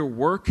do your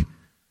work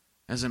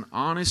as an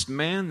honest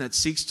man that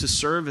seeks to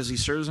serve as he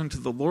serves unto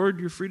the Lord,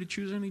 you're free to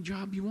choose any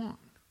job you want.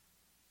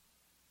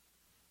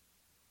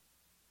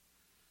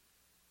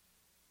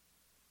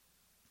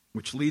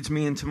 Which leads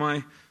me into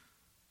not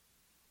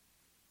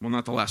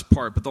the last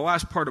part, but the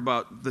last part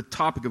about the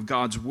topic of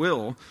God's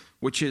will,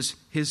 which is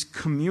his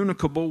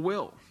communicable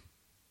will.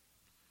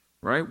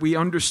 Right? We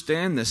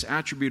understand this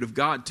attribute of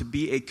God to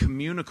be a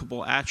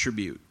communicable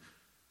attribute,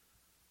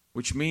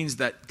 which means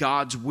that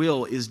God's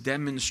will is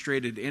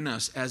demonstrated in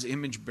us as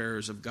image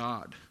bearers of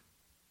God.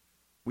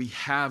 We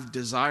have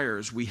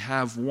desires, we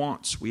have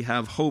wants, we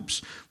have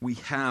hopes, we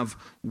have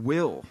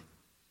will.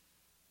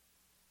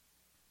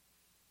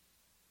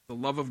 The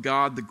love of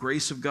God, the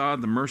grace of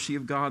God, the mercy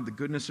of God, the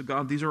goodness of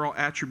God, these are all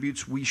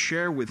attributes we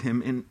share with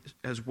him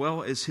as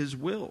well as his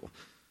will.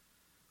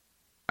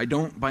 I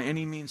don't by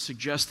any means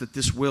suggest that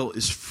this will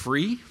is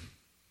free.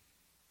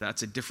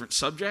 That's a different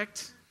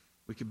subject.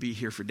 We could be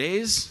here for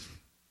days.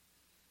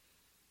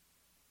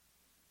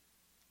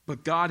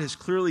 But God has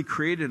clearly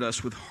created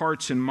us with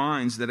hearts and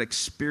minds that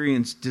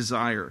experience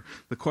desire.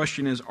 The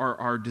question is, are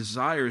our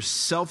desires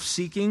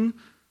self-seeking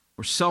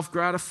or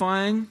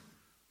self-gratifying?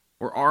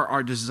 Or are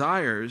our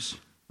desires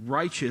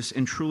righteous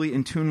and truly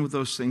in tune with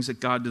those things that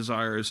God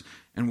desires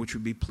and which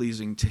would be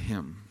pleasing to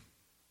him?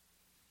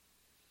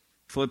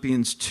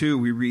 Philippians 2,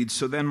 we read,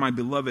 "So then, my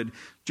beloved,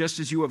 just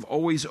as you have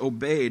always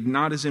obeyed,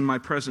 not as in my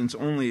presence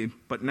only,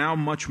 but now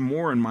much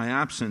more in my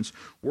absence,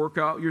 work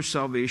out your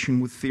salvation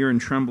with fear and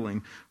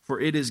trembling.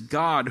 For it is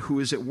God who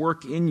is at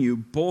work in you,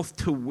 both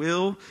to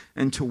will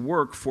and to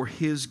work for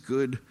his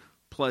good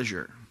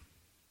pleasure."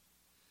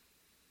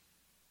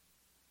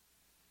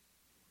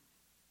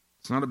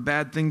 It's not a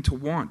bad thing to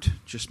want.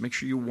 Just make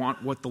sure you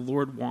want what the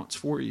Lord wants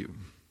for you.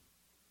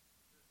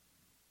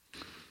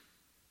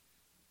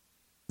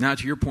 Now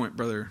to your point,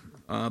 brother,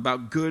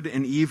 about good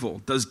and evil.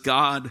 Does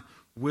God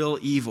will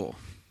evil?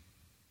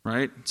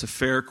 Right? It's a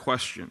fair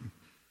question.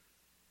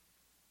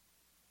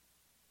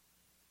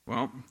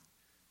 Well,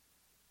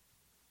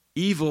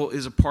 evil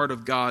is a part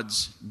of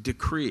God's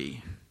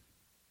decree.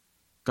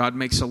 God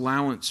makes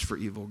allowance for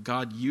evil.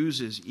 God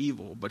uses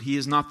evil, but he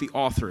is not the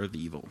author of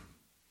evil.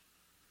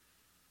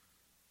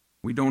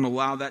 We don't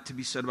allow that to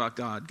be said about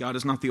God. God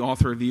is not the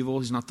author of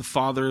evil. He's not the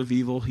father of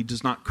evil. He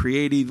does not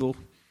create evil.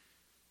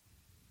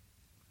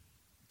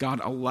 God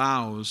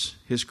allows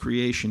his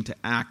creation to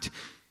act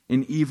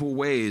in evil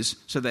ways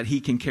so that he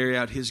can carry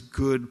out his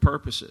good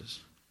purposes.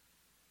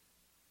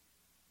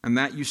 And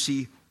that you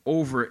see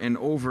over and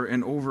over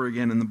and over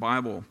again in the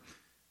Bible.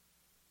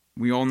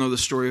 We all know the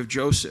story of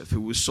Joseph, who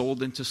was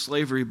sold into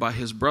slavery by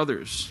his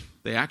brothers.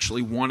 They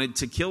actually wanted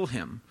to kill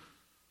him.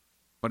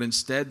 But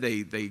instead,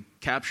 they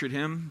captured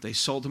him. They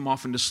sold him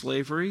off into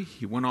slavery.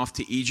 He went off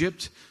to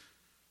Egypt,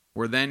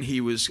 where then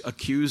he was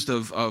accused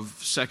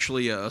of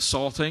sexually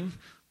assaulting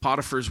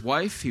Potiphar's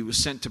wife. He was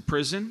sent to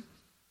prison.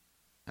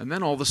 And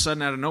then all of a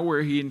sudden, out of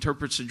nowhere, he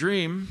interprets a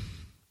dream,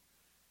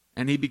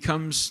 and he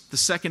becomes the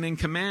second in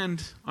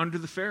command under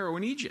the Pharaoh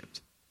in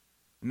Egypt.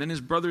 And then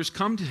his brothers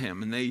come to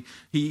him, and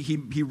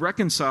he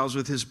reconciles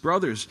with his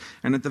brothers.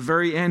 And at the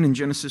very end, in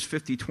Genesis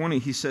 50:20,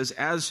 he says,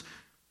 "As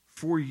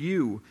for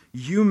you,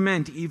 you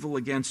meant evil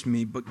against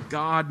me, but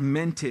God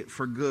meant it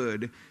for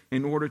good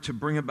in order to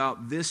bring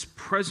about this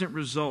present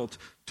result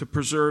to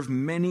preserve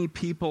many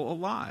people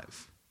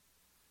alive."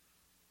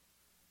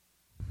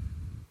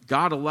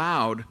 God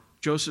allowed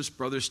Joseph's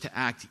brothers to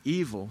act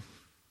evil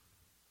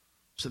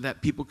so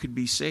that people could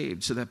be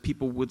saved, so that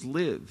people would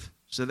live,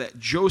 so that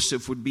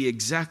Joseph would be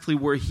exactly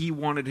where he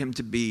wanted him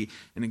to be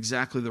in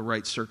exactly the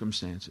right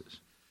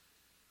circumstances.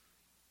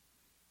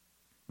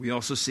 We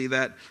also see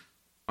that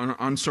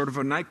on sort of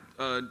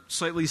a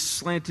slightly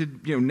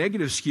slanted,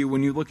 negative skew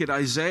when you look at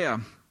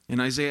Isaiah.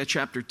 In Isaiah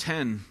chapter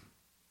 10,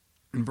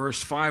 in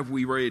verse 5,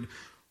 we read,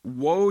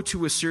 "Woe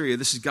to Assyria,"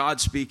 this is God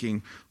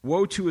speaking,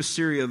 "Woe to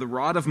Assyria, the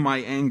rod of my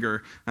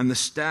anger, and the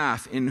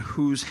staff in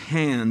whose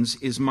hands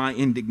is my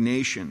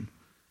indignation.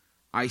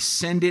 I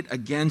send it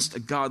against a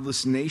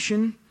godless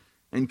nation,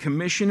 and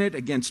commission it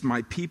against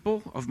my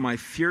people of my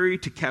fury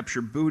to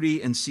capture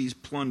booty and seize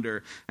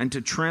plunder, and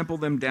to trample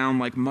them down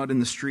like mud in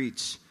the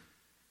streets.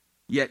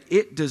 Yet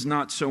it does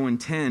not so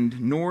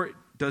intend, nor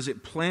does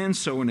it plan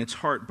so in its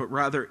heart, but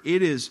rather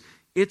it is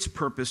its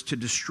purpose to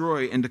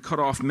destroy and to cut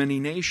off many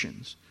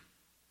nations."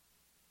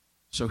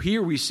 So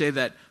here we say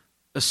that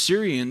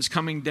Assyrians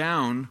coming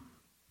down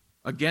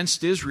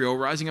against Israel,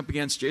 rising up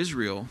against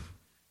Israel,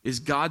 is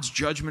God's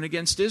judgment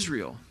against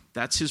Israel.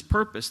 That's his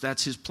purpose.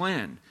 That's his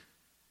plan.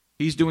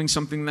 He's doing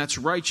something that's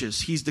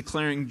righteous. He's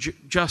declaring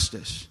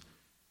justice.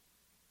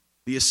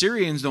 The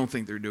Assyrians don't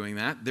think they're doing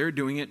that. They're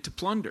doing it to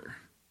plunder.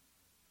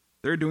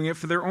 They're doing it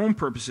for their own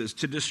purposes,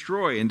 to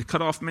destroy and to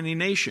cut off many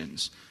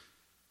nations.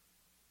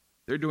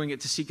 They're doing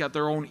it to seek out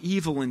their own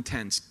evil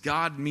intents.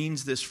 God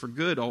means this for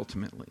good,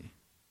 ultimately.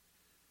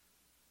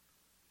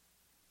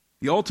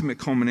 The ultimate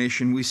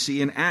culmination we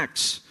see in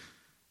Acts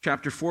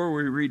chapter 4,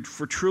 where we read,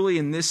 "For truly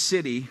in this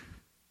city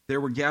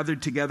there were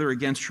gathered together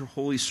against your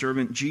holy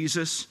servant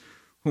Jesus,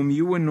 whom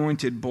you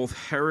anointed, both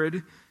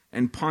Herod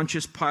and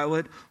Pontius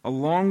Pilate,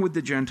 along with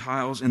the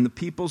Gentiles and the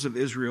peoples of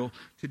Israel,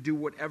 to do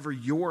whatever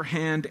your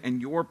hand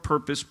and your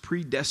purpose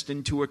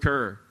predestined to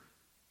occur."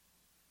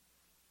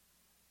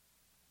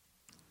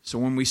 So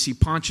when we see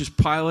Pontius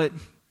Pilate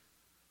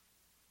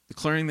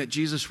declaring that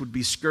Jesus would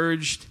be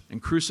scourged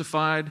and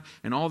crucified,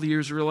 and all the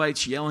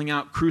Israelites yelling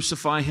out,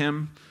 "Crucify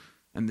him,"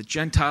 and the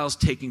Gentiles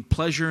taking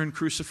pleasure in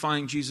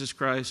crucifying Jesus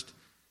Christ,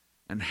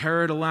 and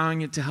Herod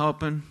allowing it to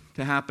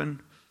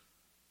happen,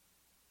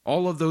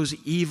 all of those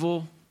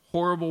evil,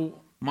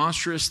 horrible,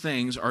 monstrous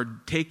things are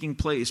taking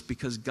place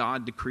because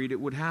God decreed it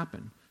would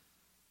happen.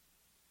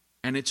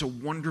 And it's a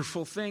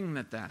wonderful thing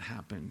that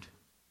happened.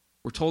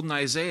 We're told in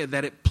Isaiah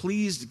that it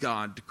pleased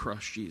God to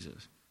crush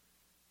Jesus,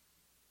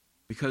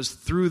 because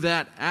through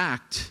that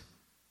act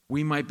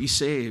we might be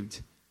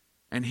saved,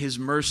 and his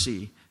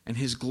mercy and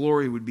his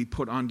glory would be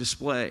put on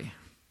display.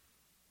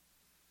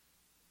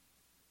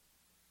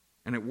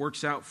 And it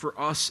works out for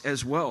us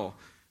as well.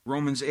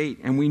 Romans 8,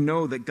 "And we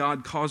know that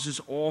God causes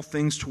all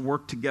things to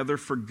work together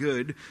for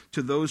good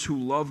to those who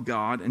love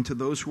God and to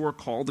those who are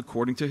called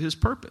according to his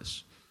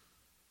purpose."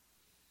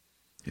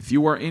 If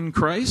you are in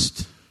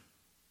Christ,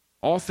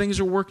 all things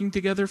are working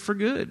together for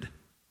good.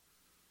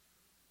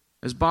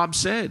 As Bob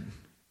said,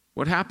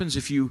 what happens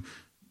if you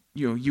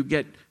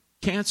get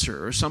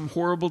cancer or some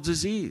horrible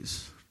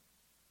disease,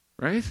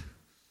 right?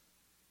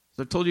 As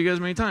I've told you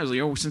guys many times,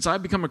 since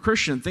I've become a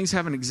Christian, things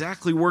haven't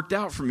exactly worked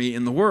out for me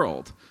in the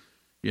world.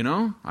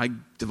 I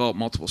developed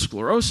multiple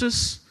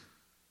sclerosis.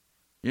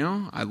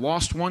 I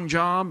lost one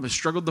job. I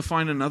struggled to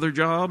find another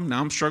job.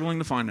 Now I'm struggling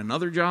to find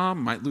another job.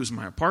 Might lose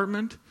my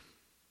apartment.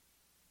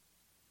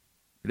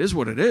 It is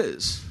what it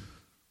is.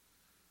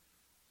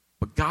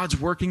 But God's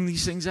working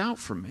these things out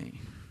for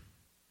me.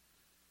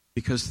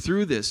 Because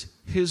through this,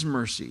 his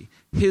mercy,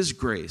 his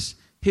grace,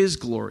 his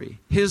glory,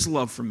 his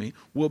love for me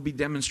will be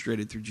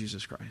demonstrated through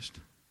Jesus Christ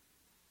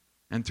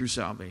and through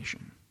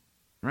salvation.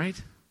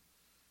 Right?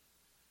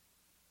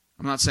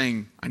 I'm not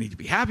saying I need to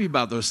be happy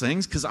about those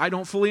things, because I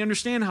don't fully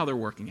understand how they're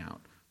working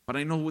out. But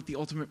I know what the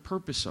ultimate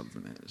purpose of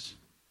them is.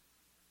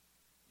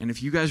 And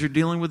if you guys are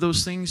dealing with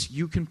those things,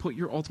 you can put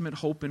your ultimate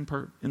hope in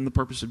the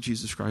purpose of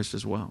Jesus Christ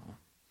as well.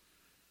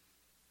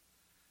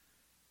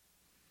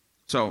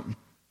 So,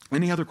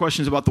 any other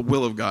questions about the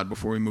will of God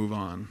before we move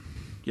on?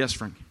 Yes,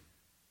 Frank?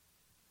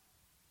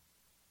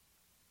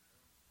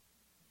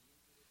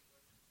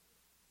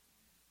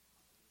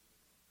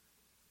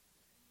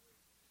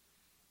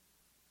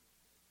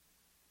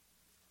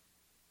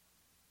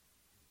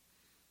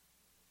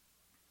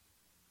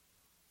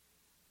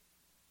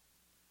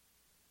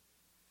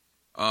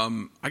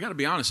 I got to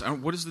be honest.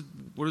 What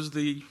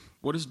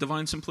is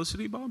divine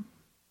simplicity, Bob?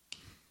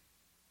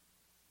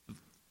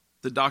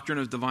 The doctrine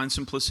of divine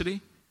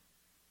simplicity?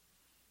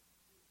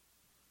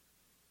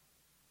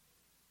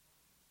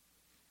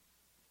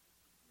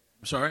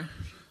 I'm sorry?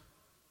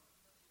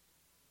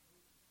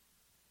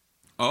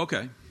 Oh,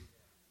 okay.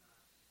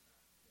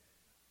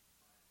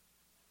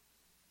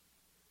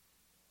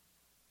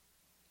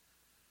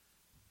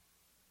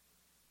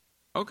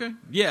 Okay.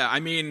 Yeah,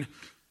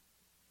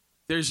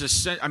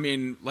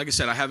 like I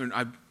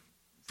said,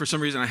 for some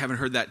reason I haven't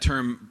heard that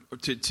term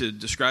to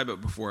describe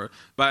it before.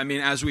 But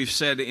as we've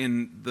said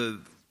in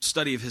the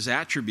study of his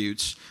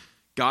attributes,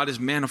 God is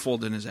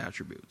manifold in his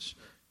attributes.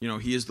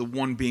 He is the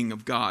one being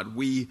of God.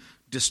 We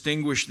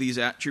distinguish these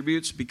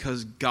attributes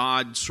because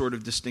God sort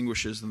of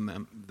distinguishes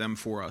them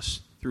for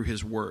us through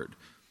his word.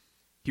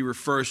 He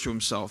refers to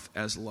himself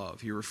as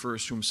love. He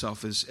refers to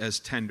himself as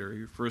tender.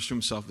 He refers to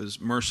himself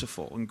as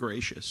merciful and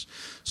gracious.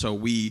 So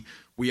we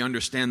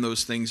understand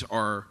those things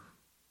are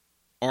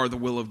are the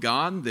will of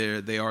God.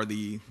 They are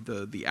the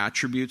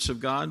attributes of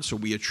God. So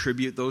we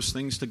attribute those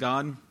things to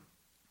God.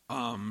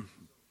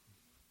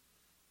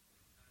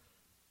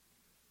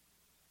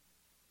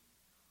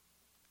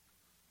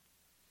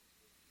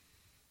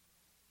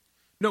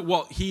 No,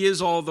 well, he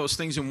is all those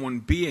things in one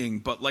being,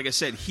 but like I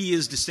said, he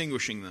is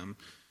distinguishing them.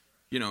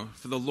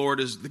 For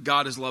the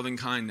God is loving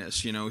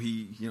kindness.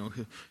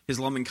 His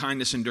loving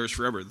kindness endures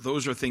forever.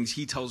 Those are things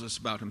he tells us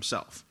about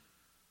himself.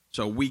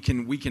 So we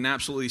can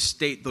absolutely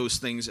state those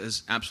things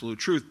as absolute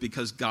truth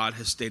because God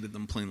has stated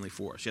them plainly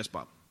for us. Yes,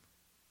 Bob?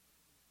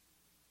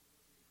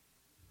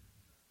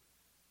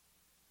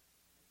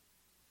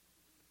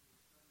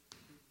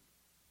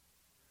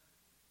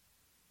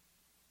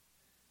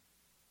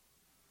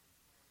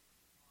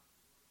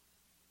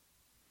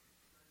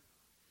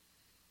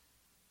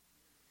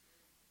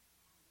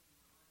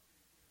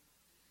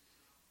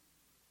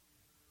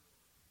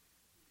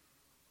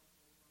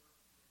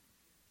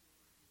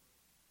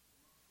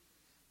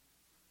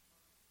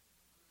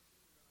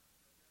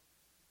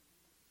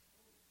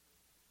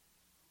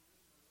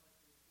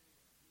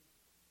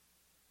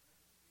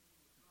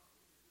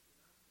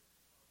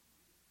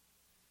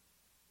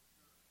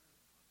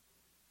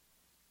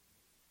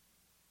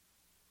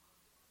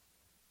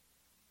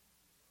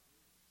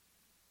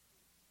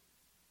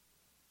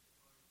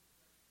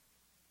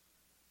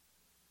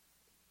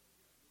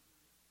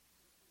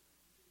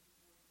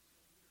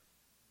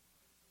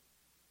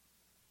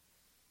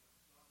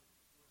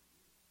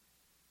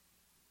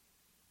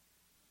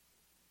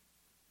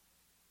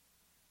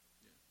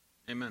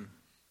 Amen.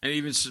 And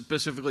even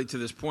specifically to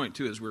this point,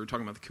 too, as we were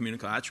talking about the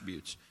communicable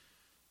attributes,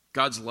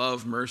 God's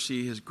love,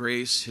 mercy, his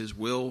grace, his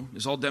will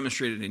is all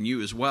demonstrated in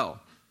you as well.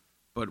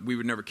 But we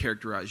would never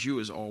characterize you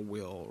as all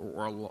will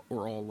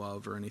or all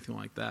love or anything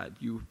like that.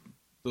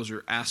 Those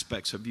are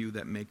aspects of you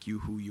that make you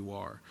who you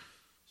are.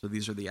 So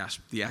these are the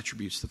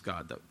attributes of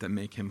God that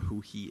make him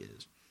who he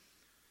is.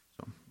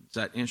 So does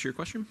that answer your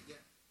question? Yeah.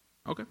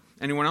 Okay.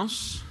 Anyone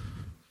else?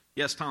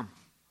 Yes, Tom.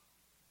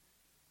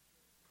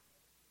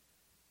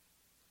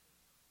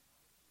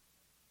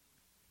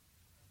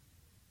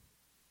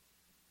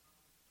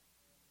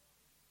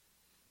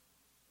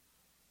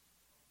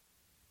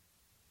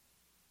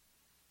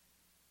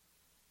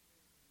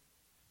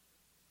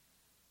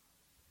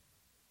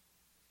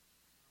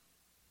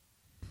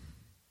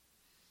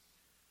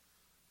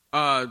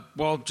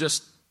 Well,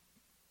 just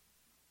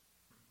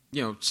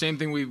same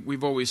thing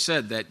we've always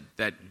said that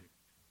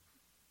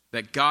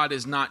God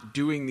is not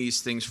doing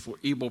these things for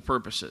evil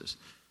purposes.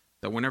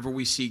 That whenever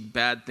we see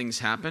bad things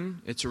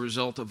happen, it's a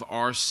result of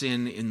our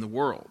sin in the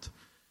world.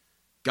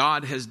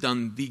 God has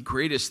done the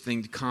greatest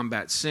thing to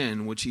combat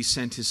sin, which he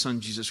sent his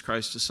son Jesus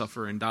Christ to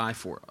suffer and die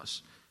for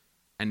us.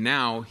 And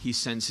now he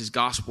sends his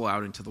gospel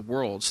out into the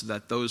world so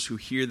that those who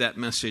hear that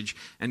message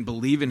and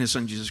believe in his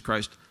son Jesus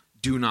Christ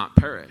do not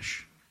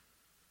perish.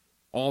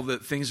 All the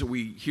things that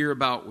we hear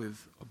about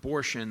with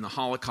abortion, the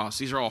Holocaust,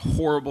 these are all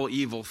horrible,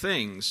 evil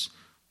things,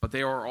 but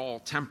they are all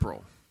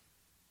temporal,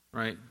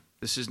 right?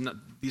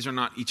 These are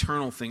not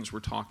eternal things we're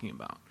talking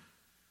about.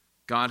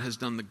 God has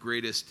done the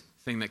greatest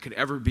thing that could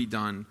ever be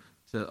done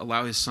to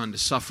allow his son to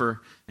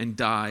suffer and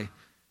die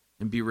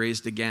and be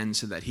raised again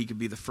so that he could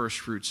be the first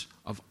fruits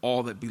of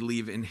all that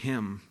believe in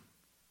him.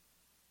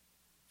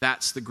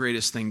 That's the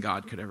greatest thing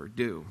God could ever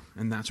do,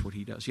 and that's what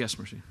he does. Yes,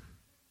 Mercy?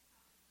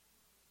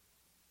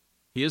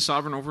 He is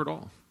sovereign over it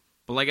all.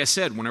 But like I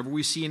said, whenever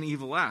we see an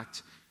evil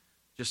act,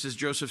 just as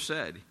Joseph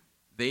said,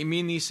 they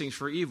mean these things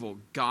for evil.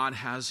 God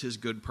has his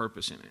good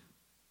purpose in it.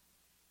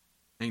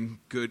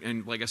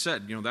 And like I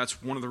said,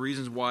 that's one of the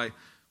reasons why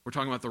we're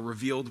talking about the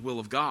revealed will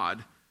of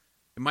God.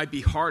 It might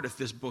be hard if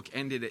this book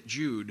ended at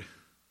Jude,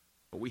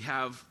 but we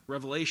have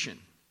Revelation.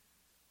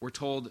 We're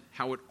told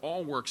how it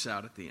all works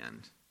out at the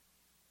end,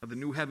 how the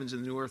new heavens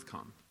and the new earth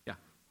come. Yeah.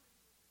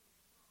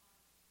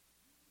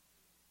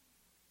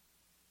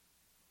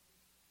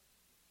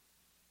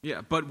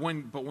 Yeah, but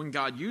when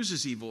God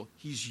uses evil,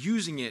 he's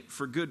using it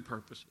for good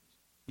purposes.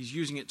 He's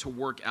using it to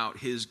work out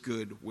his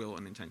good will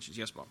and intentions.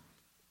 Yes, Bob?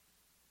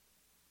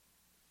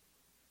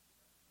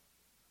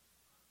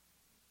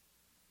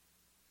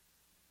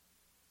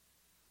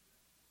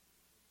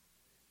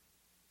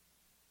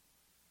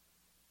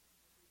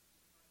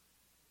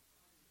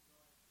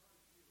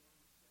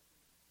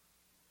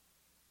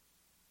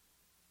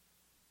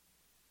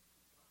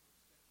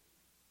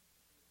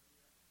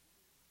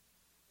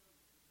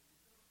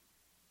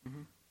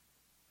 Mm-hmm.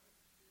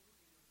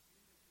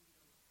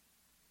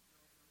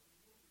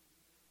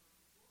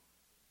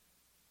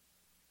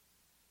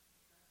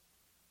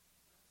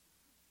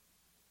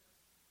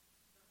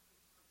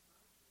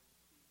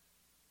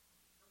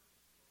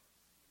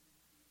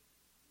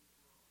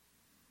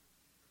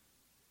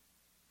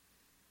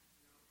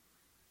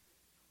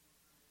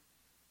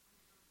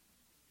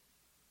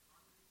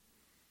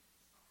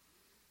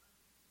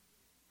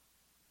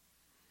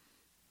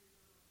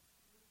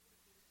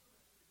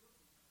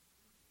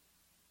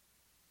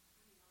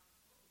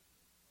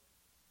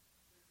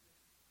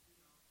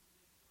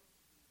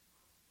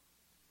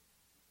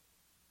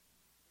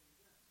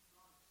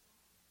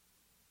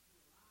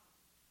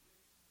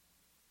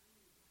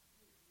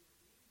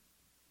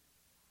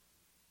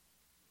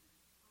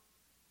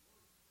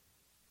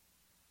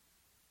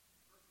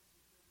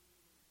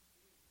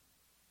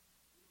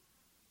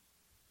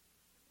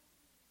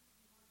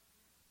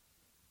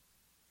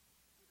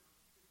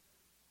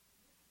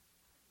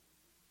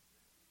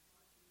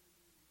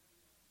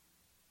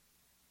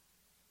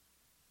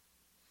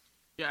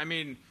 Yeah, I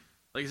mean,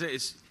 like I said,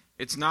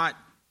 it's not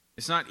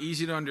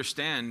easy to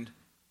understand,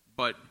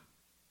 but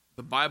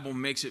the Bible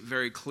makes it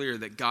very clear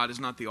that God is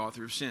not the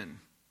author of sin.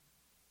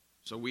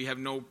 So we have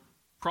no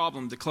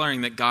problem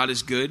declaring that God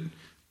is good,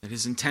 that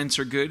his intents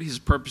are good, his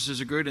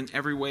purposes are good, and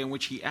every way in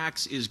which he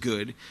acts is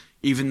good,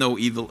 even though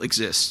evil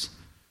exists.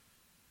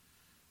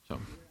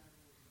 So.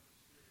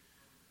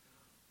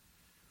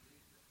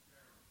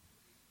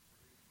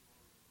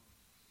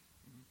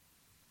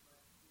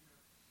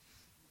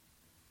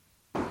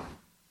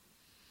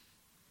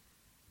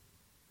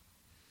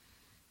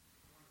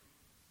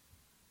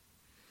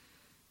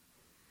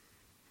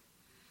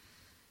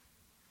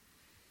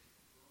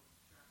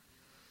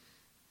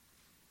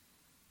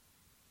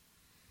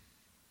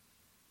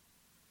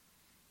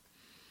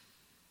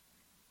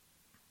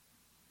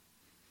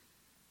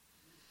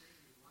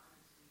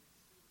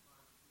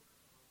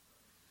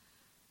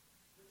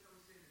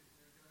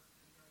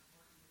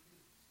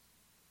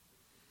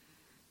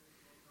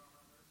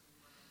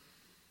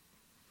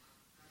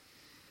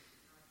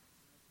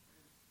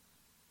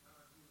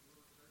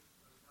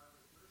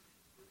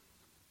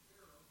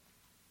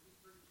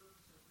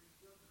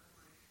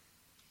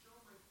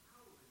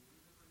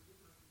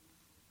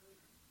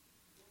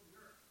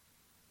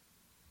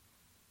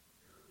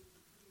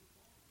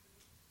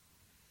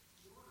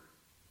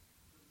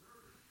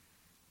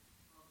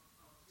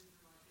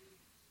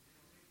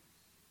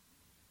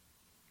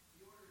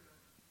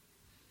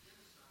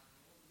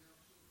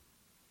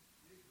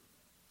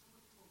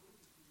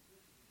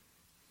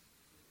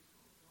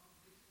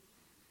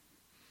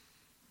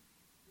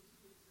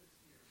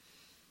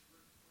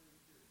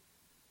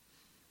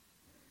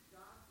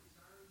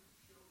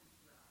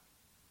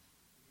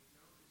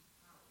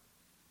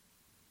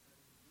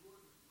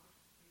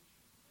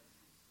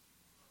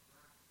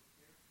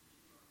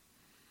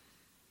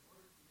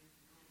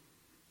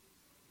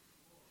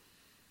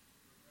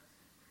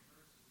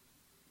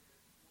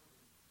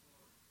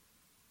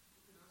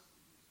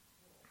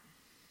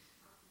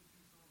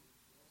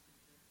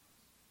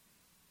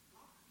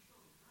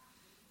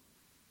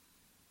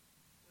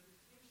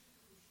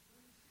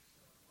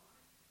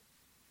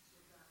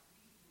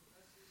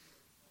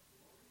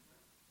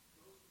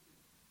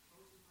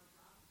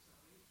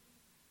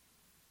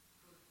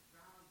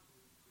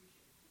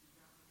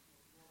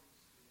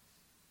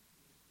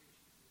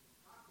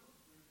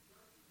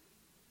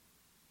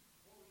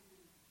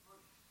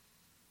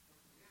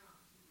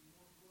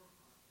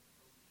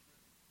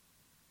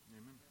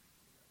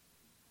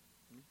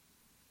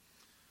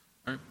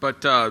 All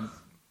right, but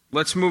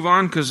let's move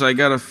on because I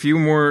got a few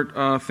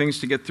more things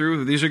to get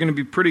through. These are going to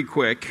be pretty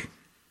quick.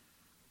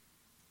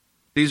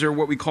 These are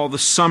what we call the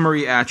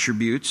summary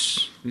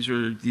attributes.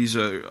 These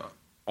are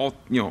all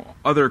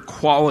other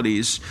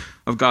qualities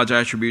of God's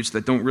attributes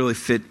that don't really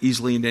fit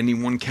easily into any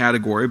one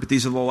category. But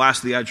these are the last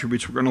of the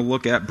attributes we're going to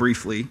look at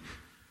briefly.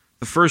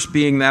 The first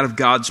being that of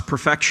God's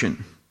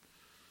perfection.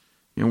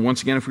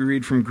 Once again, if we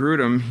read from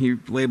Grudem, he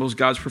labels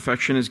God's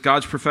perfection as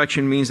God's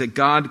perfection means that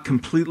God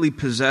completely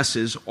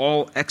possesses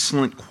all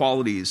excellent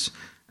qualities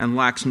and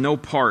lacks no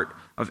part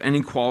of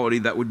any quality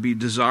that would be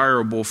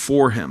desirable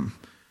for him.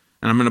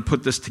 And I'm going to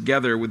put this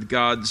together with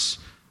God's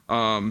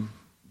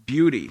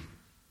beauty,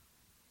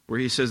 where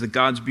he says that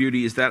God's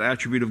beauty is that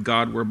attribute of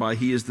God whereby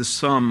he is the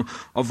sum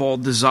of all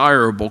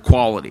desirable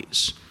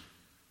qualities.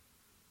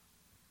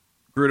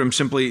 Grudem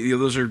simply,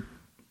 those are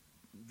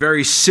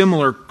very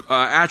similar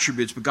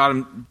attributes, but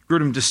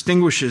Grudem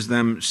distinguishes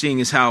them, seeing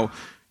as how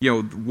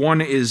one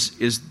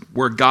is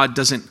where God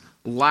doesn't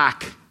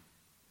lack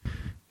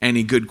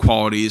any good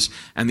qualities,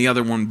 and the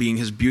other one being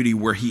his beauty,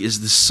 where he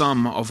is the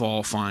sum of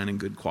all fine and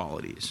good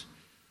qualities.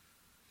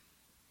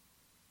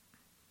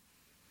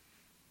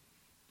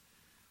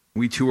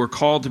 We too are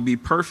called to be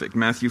perfect.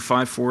 Matthew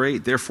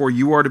 5:4-8. Therefore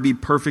you are to be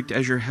perfect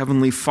as your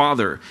heavenly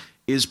Father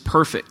is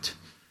perfect.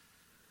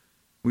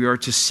 We are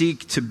to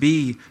seek to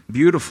be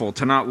beautiful,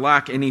 to not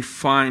lack any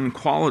fine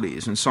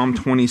qualities. In Psalm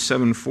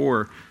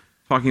 27:4,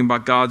 talking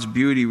about God's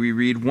beauty, we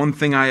read, "One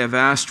thing I have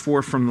asked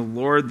for from the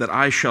Lord that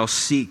I shall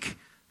seek,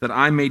 that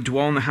I may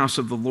dwell in the house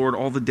of the Lord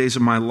all the days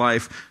of my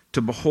life,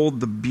 to behold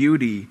the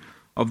beauty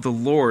of the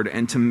Lord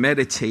and to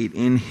meditate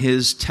in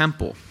his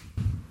temple."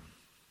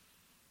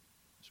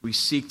 As we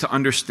seek to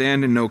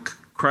understand and know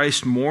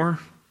Christ more,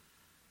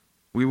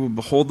 we will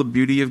behold the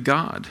beauty of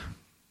God,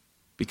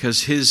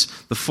 because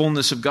the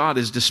fullness of God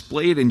is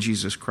displayed in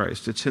Jesus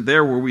Christ. It's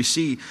there where we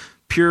see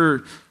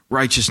pure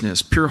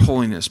righteousness, pure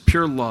holiness,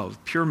 pure love,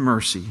 pure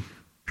mercy,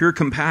 pure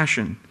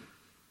compassion.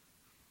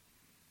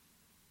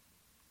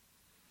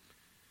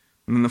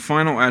 And then the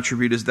final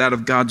attribute is that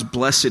of God's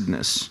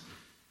blessedness,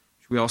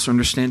 which we also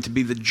understand to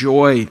be the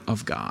joy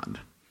of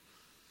God.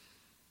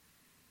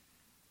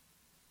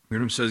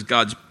 Grudem says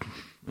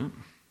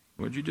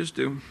what'd you just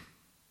do?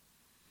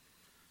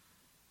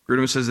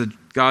 Grudem says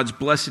that God's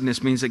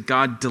blessedness means that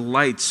God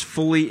delights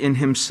fully in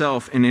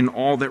himself and in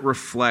all that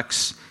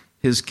reflects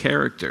his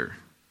character.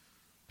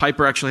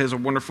 Piper actually has a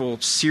wonderful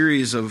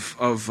series of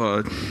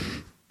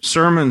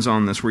sermons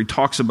on this, where he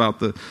talks about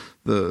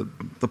the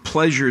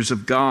pleasures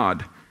of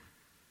God.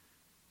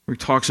 He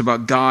talks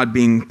about God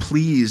being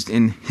pleased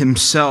in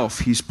himself.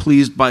 He's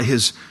pleased by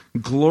his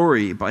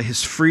glory, by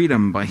his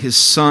freedom, by his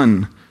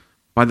Son,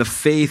 by the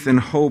faith and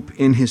hope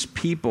in his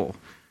people,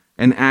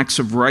 and acts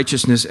of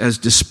righteousness as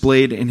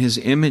displayed in his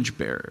image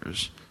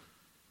bearers.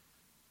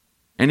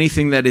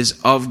 Anything that is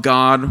of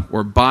God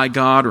or by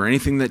God or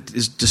anything that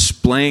is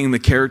displaying the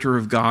character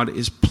of God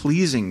is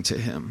pleasing to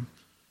him.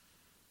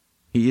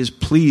 He is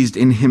pleased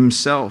in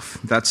himself.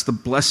 That's the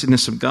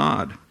blessedness of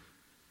God.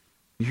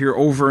 You hear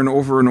over and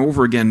over and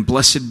over again,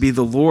 blessed be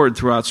the Lord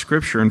throughout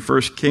Scripture. In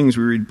 1 Kings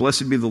we read,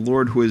 blessed be the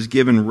Lord who has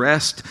given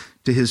rest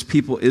to his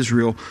people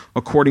Israel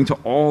according to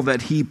all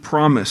that he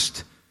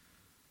promised.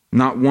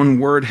 Not one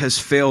word has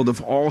failed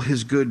of all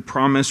his good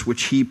promise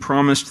which he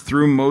promised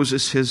through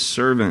Moses his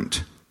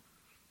servant.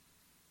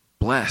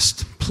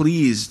 Blessed,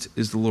 pleased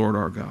is the Lord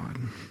our God.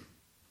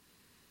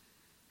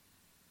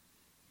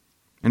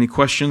 Any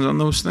questions on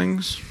those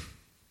things?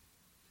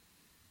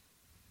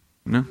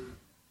 No?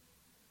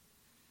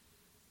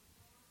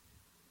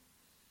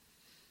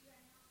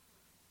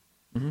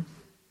 Mm-hmm.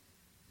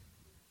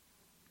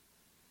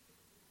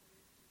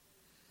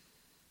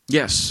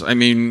 Yes, I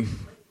mean,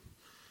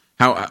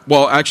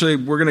 actually,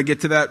 we're going to get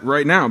to that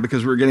right now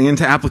because we're getting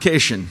into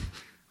application,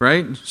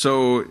 right?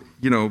 So,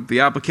 the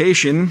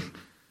application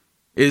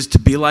is to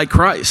be like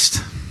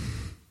Christ,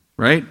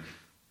 right?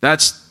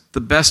 That's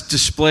the best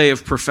display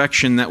of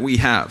perfection that we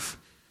have.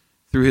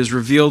 Through his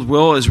revealed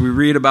will, as we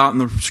read about in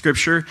the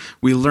Scripture,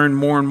 we learn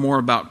more and more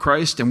about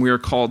Christ, and we are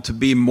called to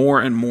be more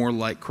and more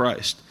like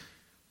Christ.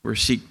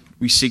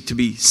 We seek to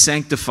be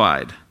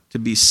sanctified, to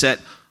be set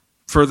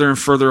further and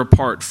further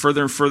apart,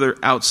 further and further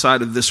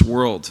outside of this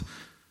world,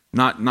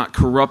 not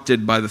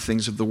corrupted by the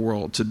things of the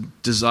world, to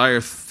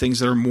desire things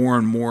that are more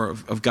and more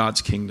of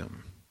God's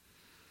kingdom,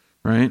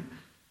 right?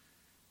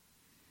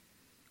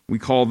 We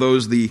call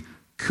those the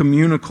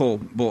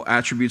communicable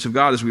attributes of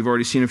God, as we've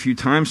already seen a few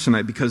times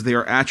tonight, because they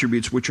are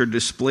attributes which are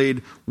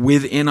displayed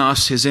within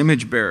us, his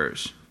image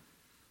bearers.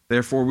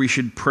 Therefore, we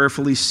should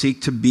prayerfully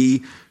seek to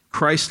be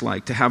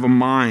Christ-like, to have a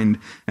mind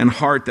and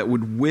heart that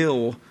would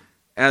will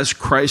as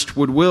Christ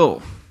would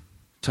will,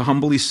 to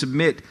humbly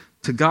submit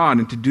to God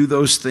and to do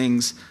those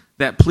things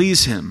that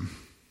please him.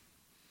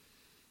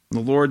 The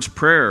Lord's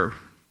Prayer,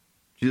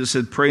 Jesus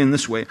said, pray in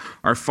this way,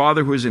 our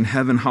Father who is in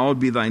heaven, hallowed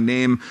be thy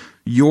name,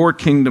 your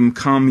kingdom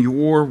come,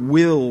 your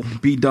will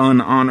be done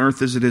on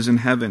earth as it is in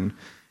heaven,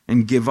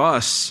 and give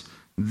us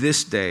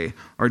this day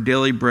our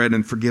daily bread,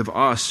 and forgive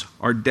us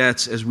our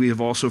debts as we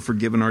have also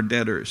forgiven our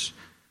debtors.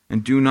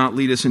 And do not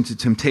lead us into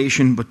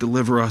temptation, but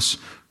deliver us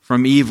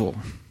from evil.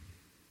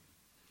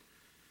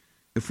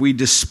 If we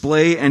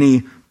display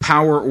any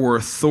power or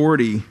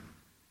authority,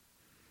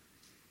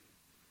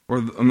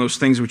 or on those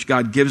things which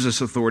God gives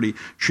us authority,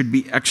 should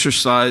be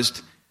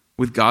exercised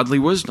with godly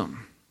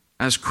wisdom,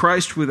 as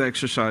Christ would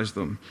exercise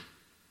them.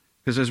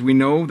 Because as we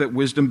know that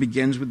wisdom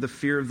begins with the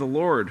fear of the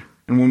Lord.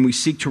 And when we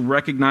seek to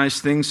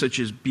recognize things such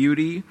as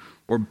beauty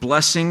or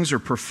blessings or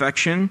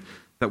perfection,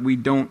 that we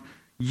don't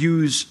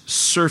use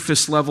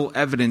surface level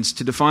evidence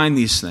to define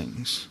these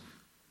things.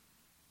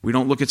 We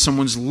don't look at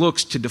someone's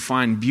looks to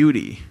define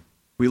beauty.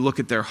 We look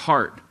at their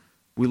heart.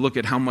 We look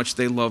at how much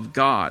they love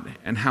God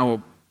and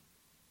how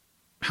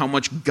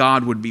much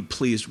God would be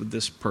pleased with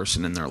this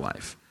person in their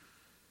life.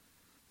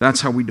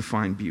 That's how we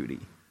define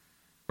beauty,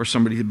 or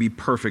somebody to be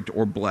perfect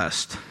or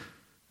blessed.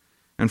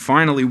 And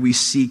finally, we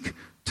seek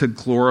to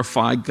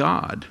glorify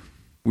God.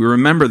 We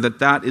remember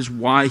that is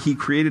why he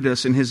created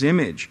us in his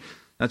image.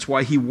 That's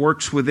why he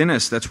works within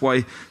us. That's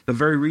why the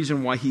very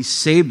reason why he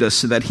saved us,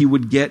 so that he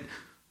would get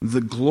the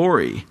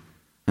glory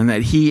and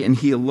that he and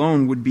he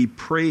alone would be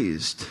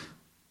praised.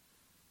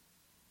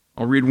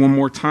 I'll read one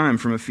more time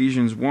from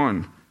Ephesians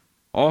 1.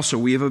 Also,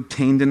 we have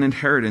obtained an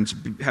inheritance,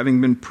 having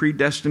been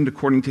predestined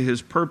according to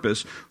his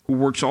purpose, who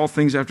works all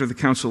things after the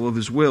counsel of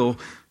his will,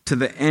 to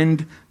the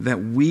end that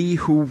we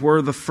who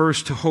were the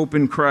first to hope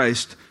in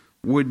Christ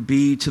would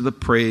be to the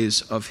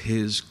praise of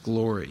his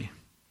glory.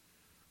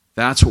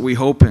 That's what we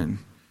hope in.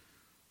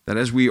 That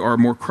as we are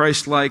more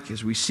Christ-like,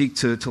 as we seek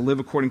to live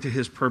according to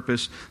his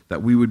purpose,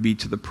 that we would be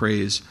to the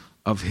praise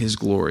of his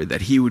glory,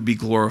 that he would be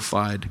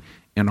glorified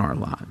in our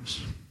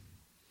lives.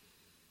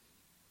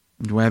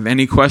 Do I have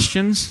any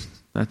questions?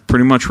 That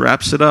pretty much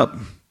wraps it up.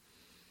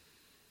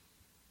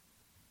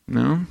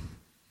 No?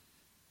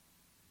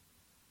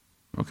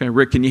 Okay,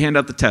 Rick, can you hand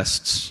out the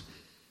tests?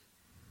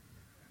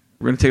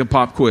 We're going to take a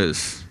pop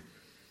quiz.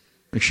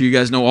 Make sure you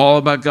guys know all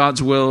about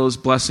God's will, his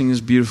blessing,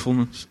 his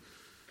beautifulness.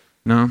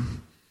 No?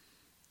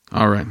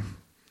 All right.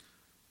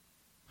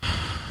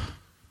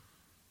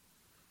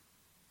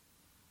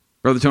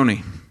 Brother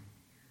Tony,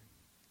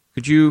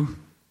 could you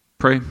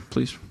pray,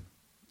 please?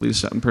 Lead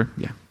us out in prayer.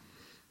 Yeah.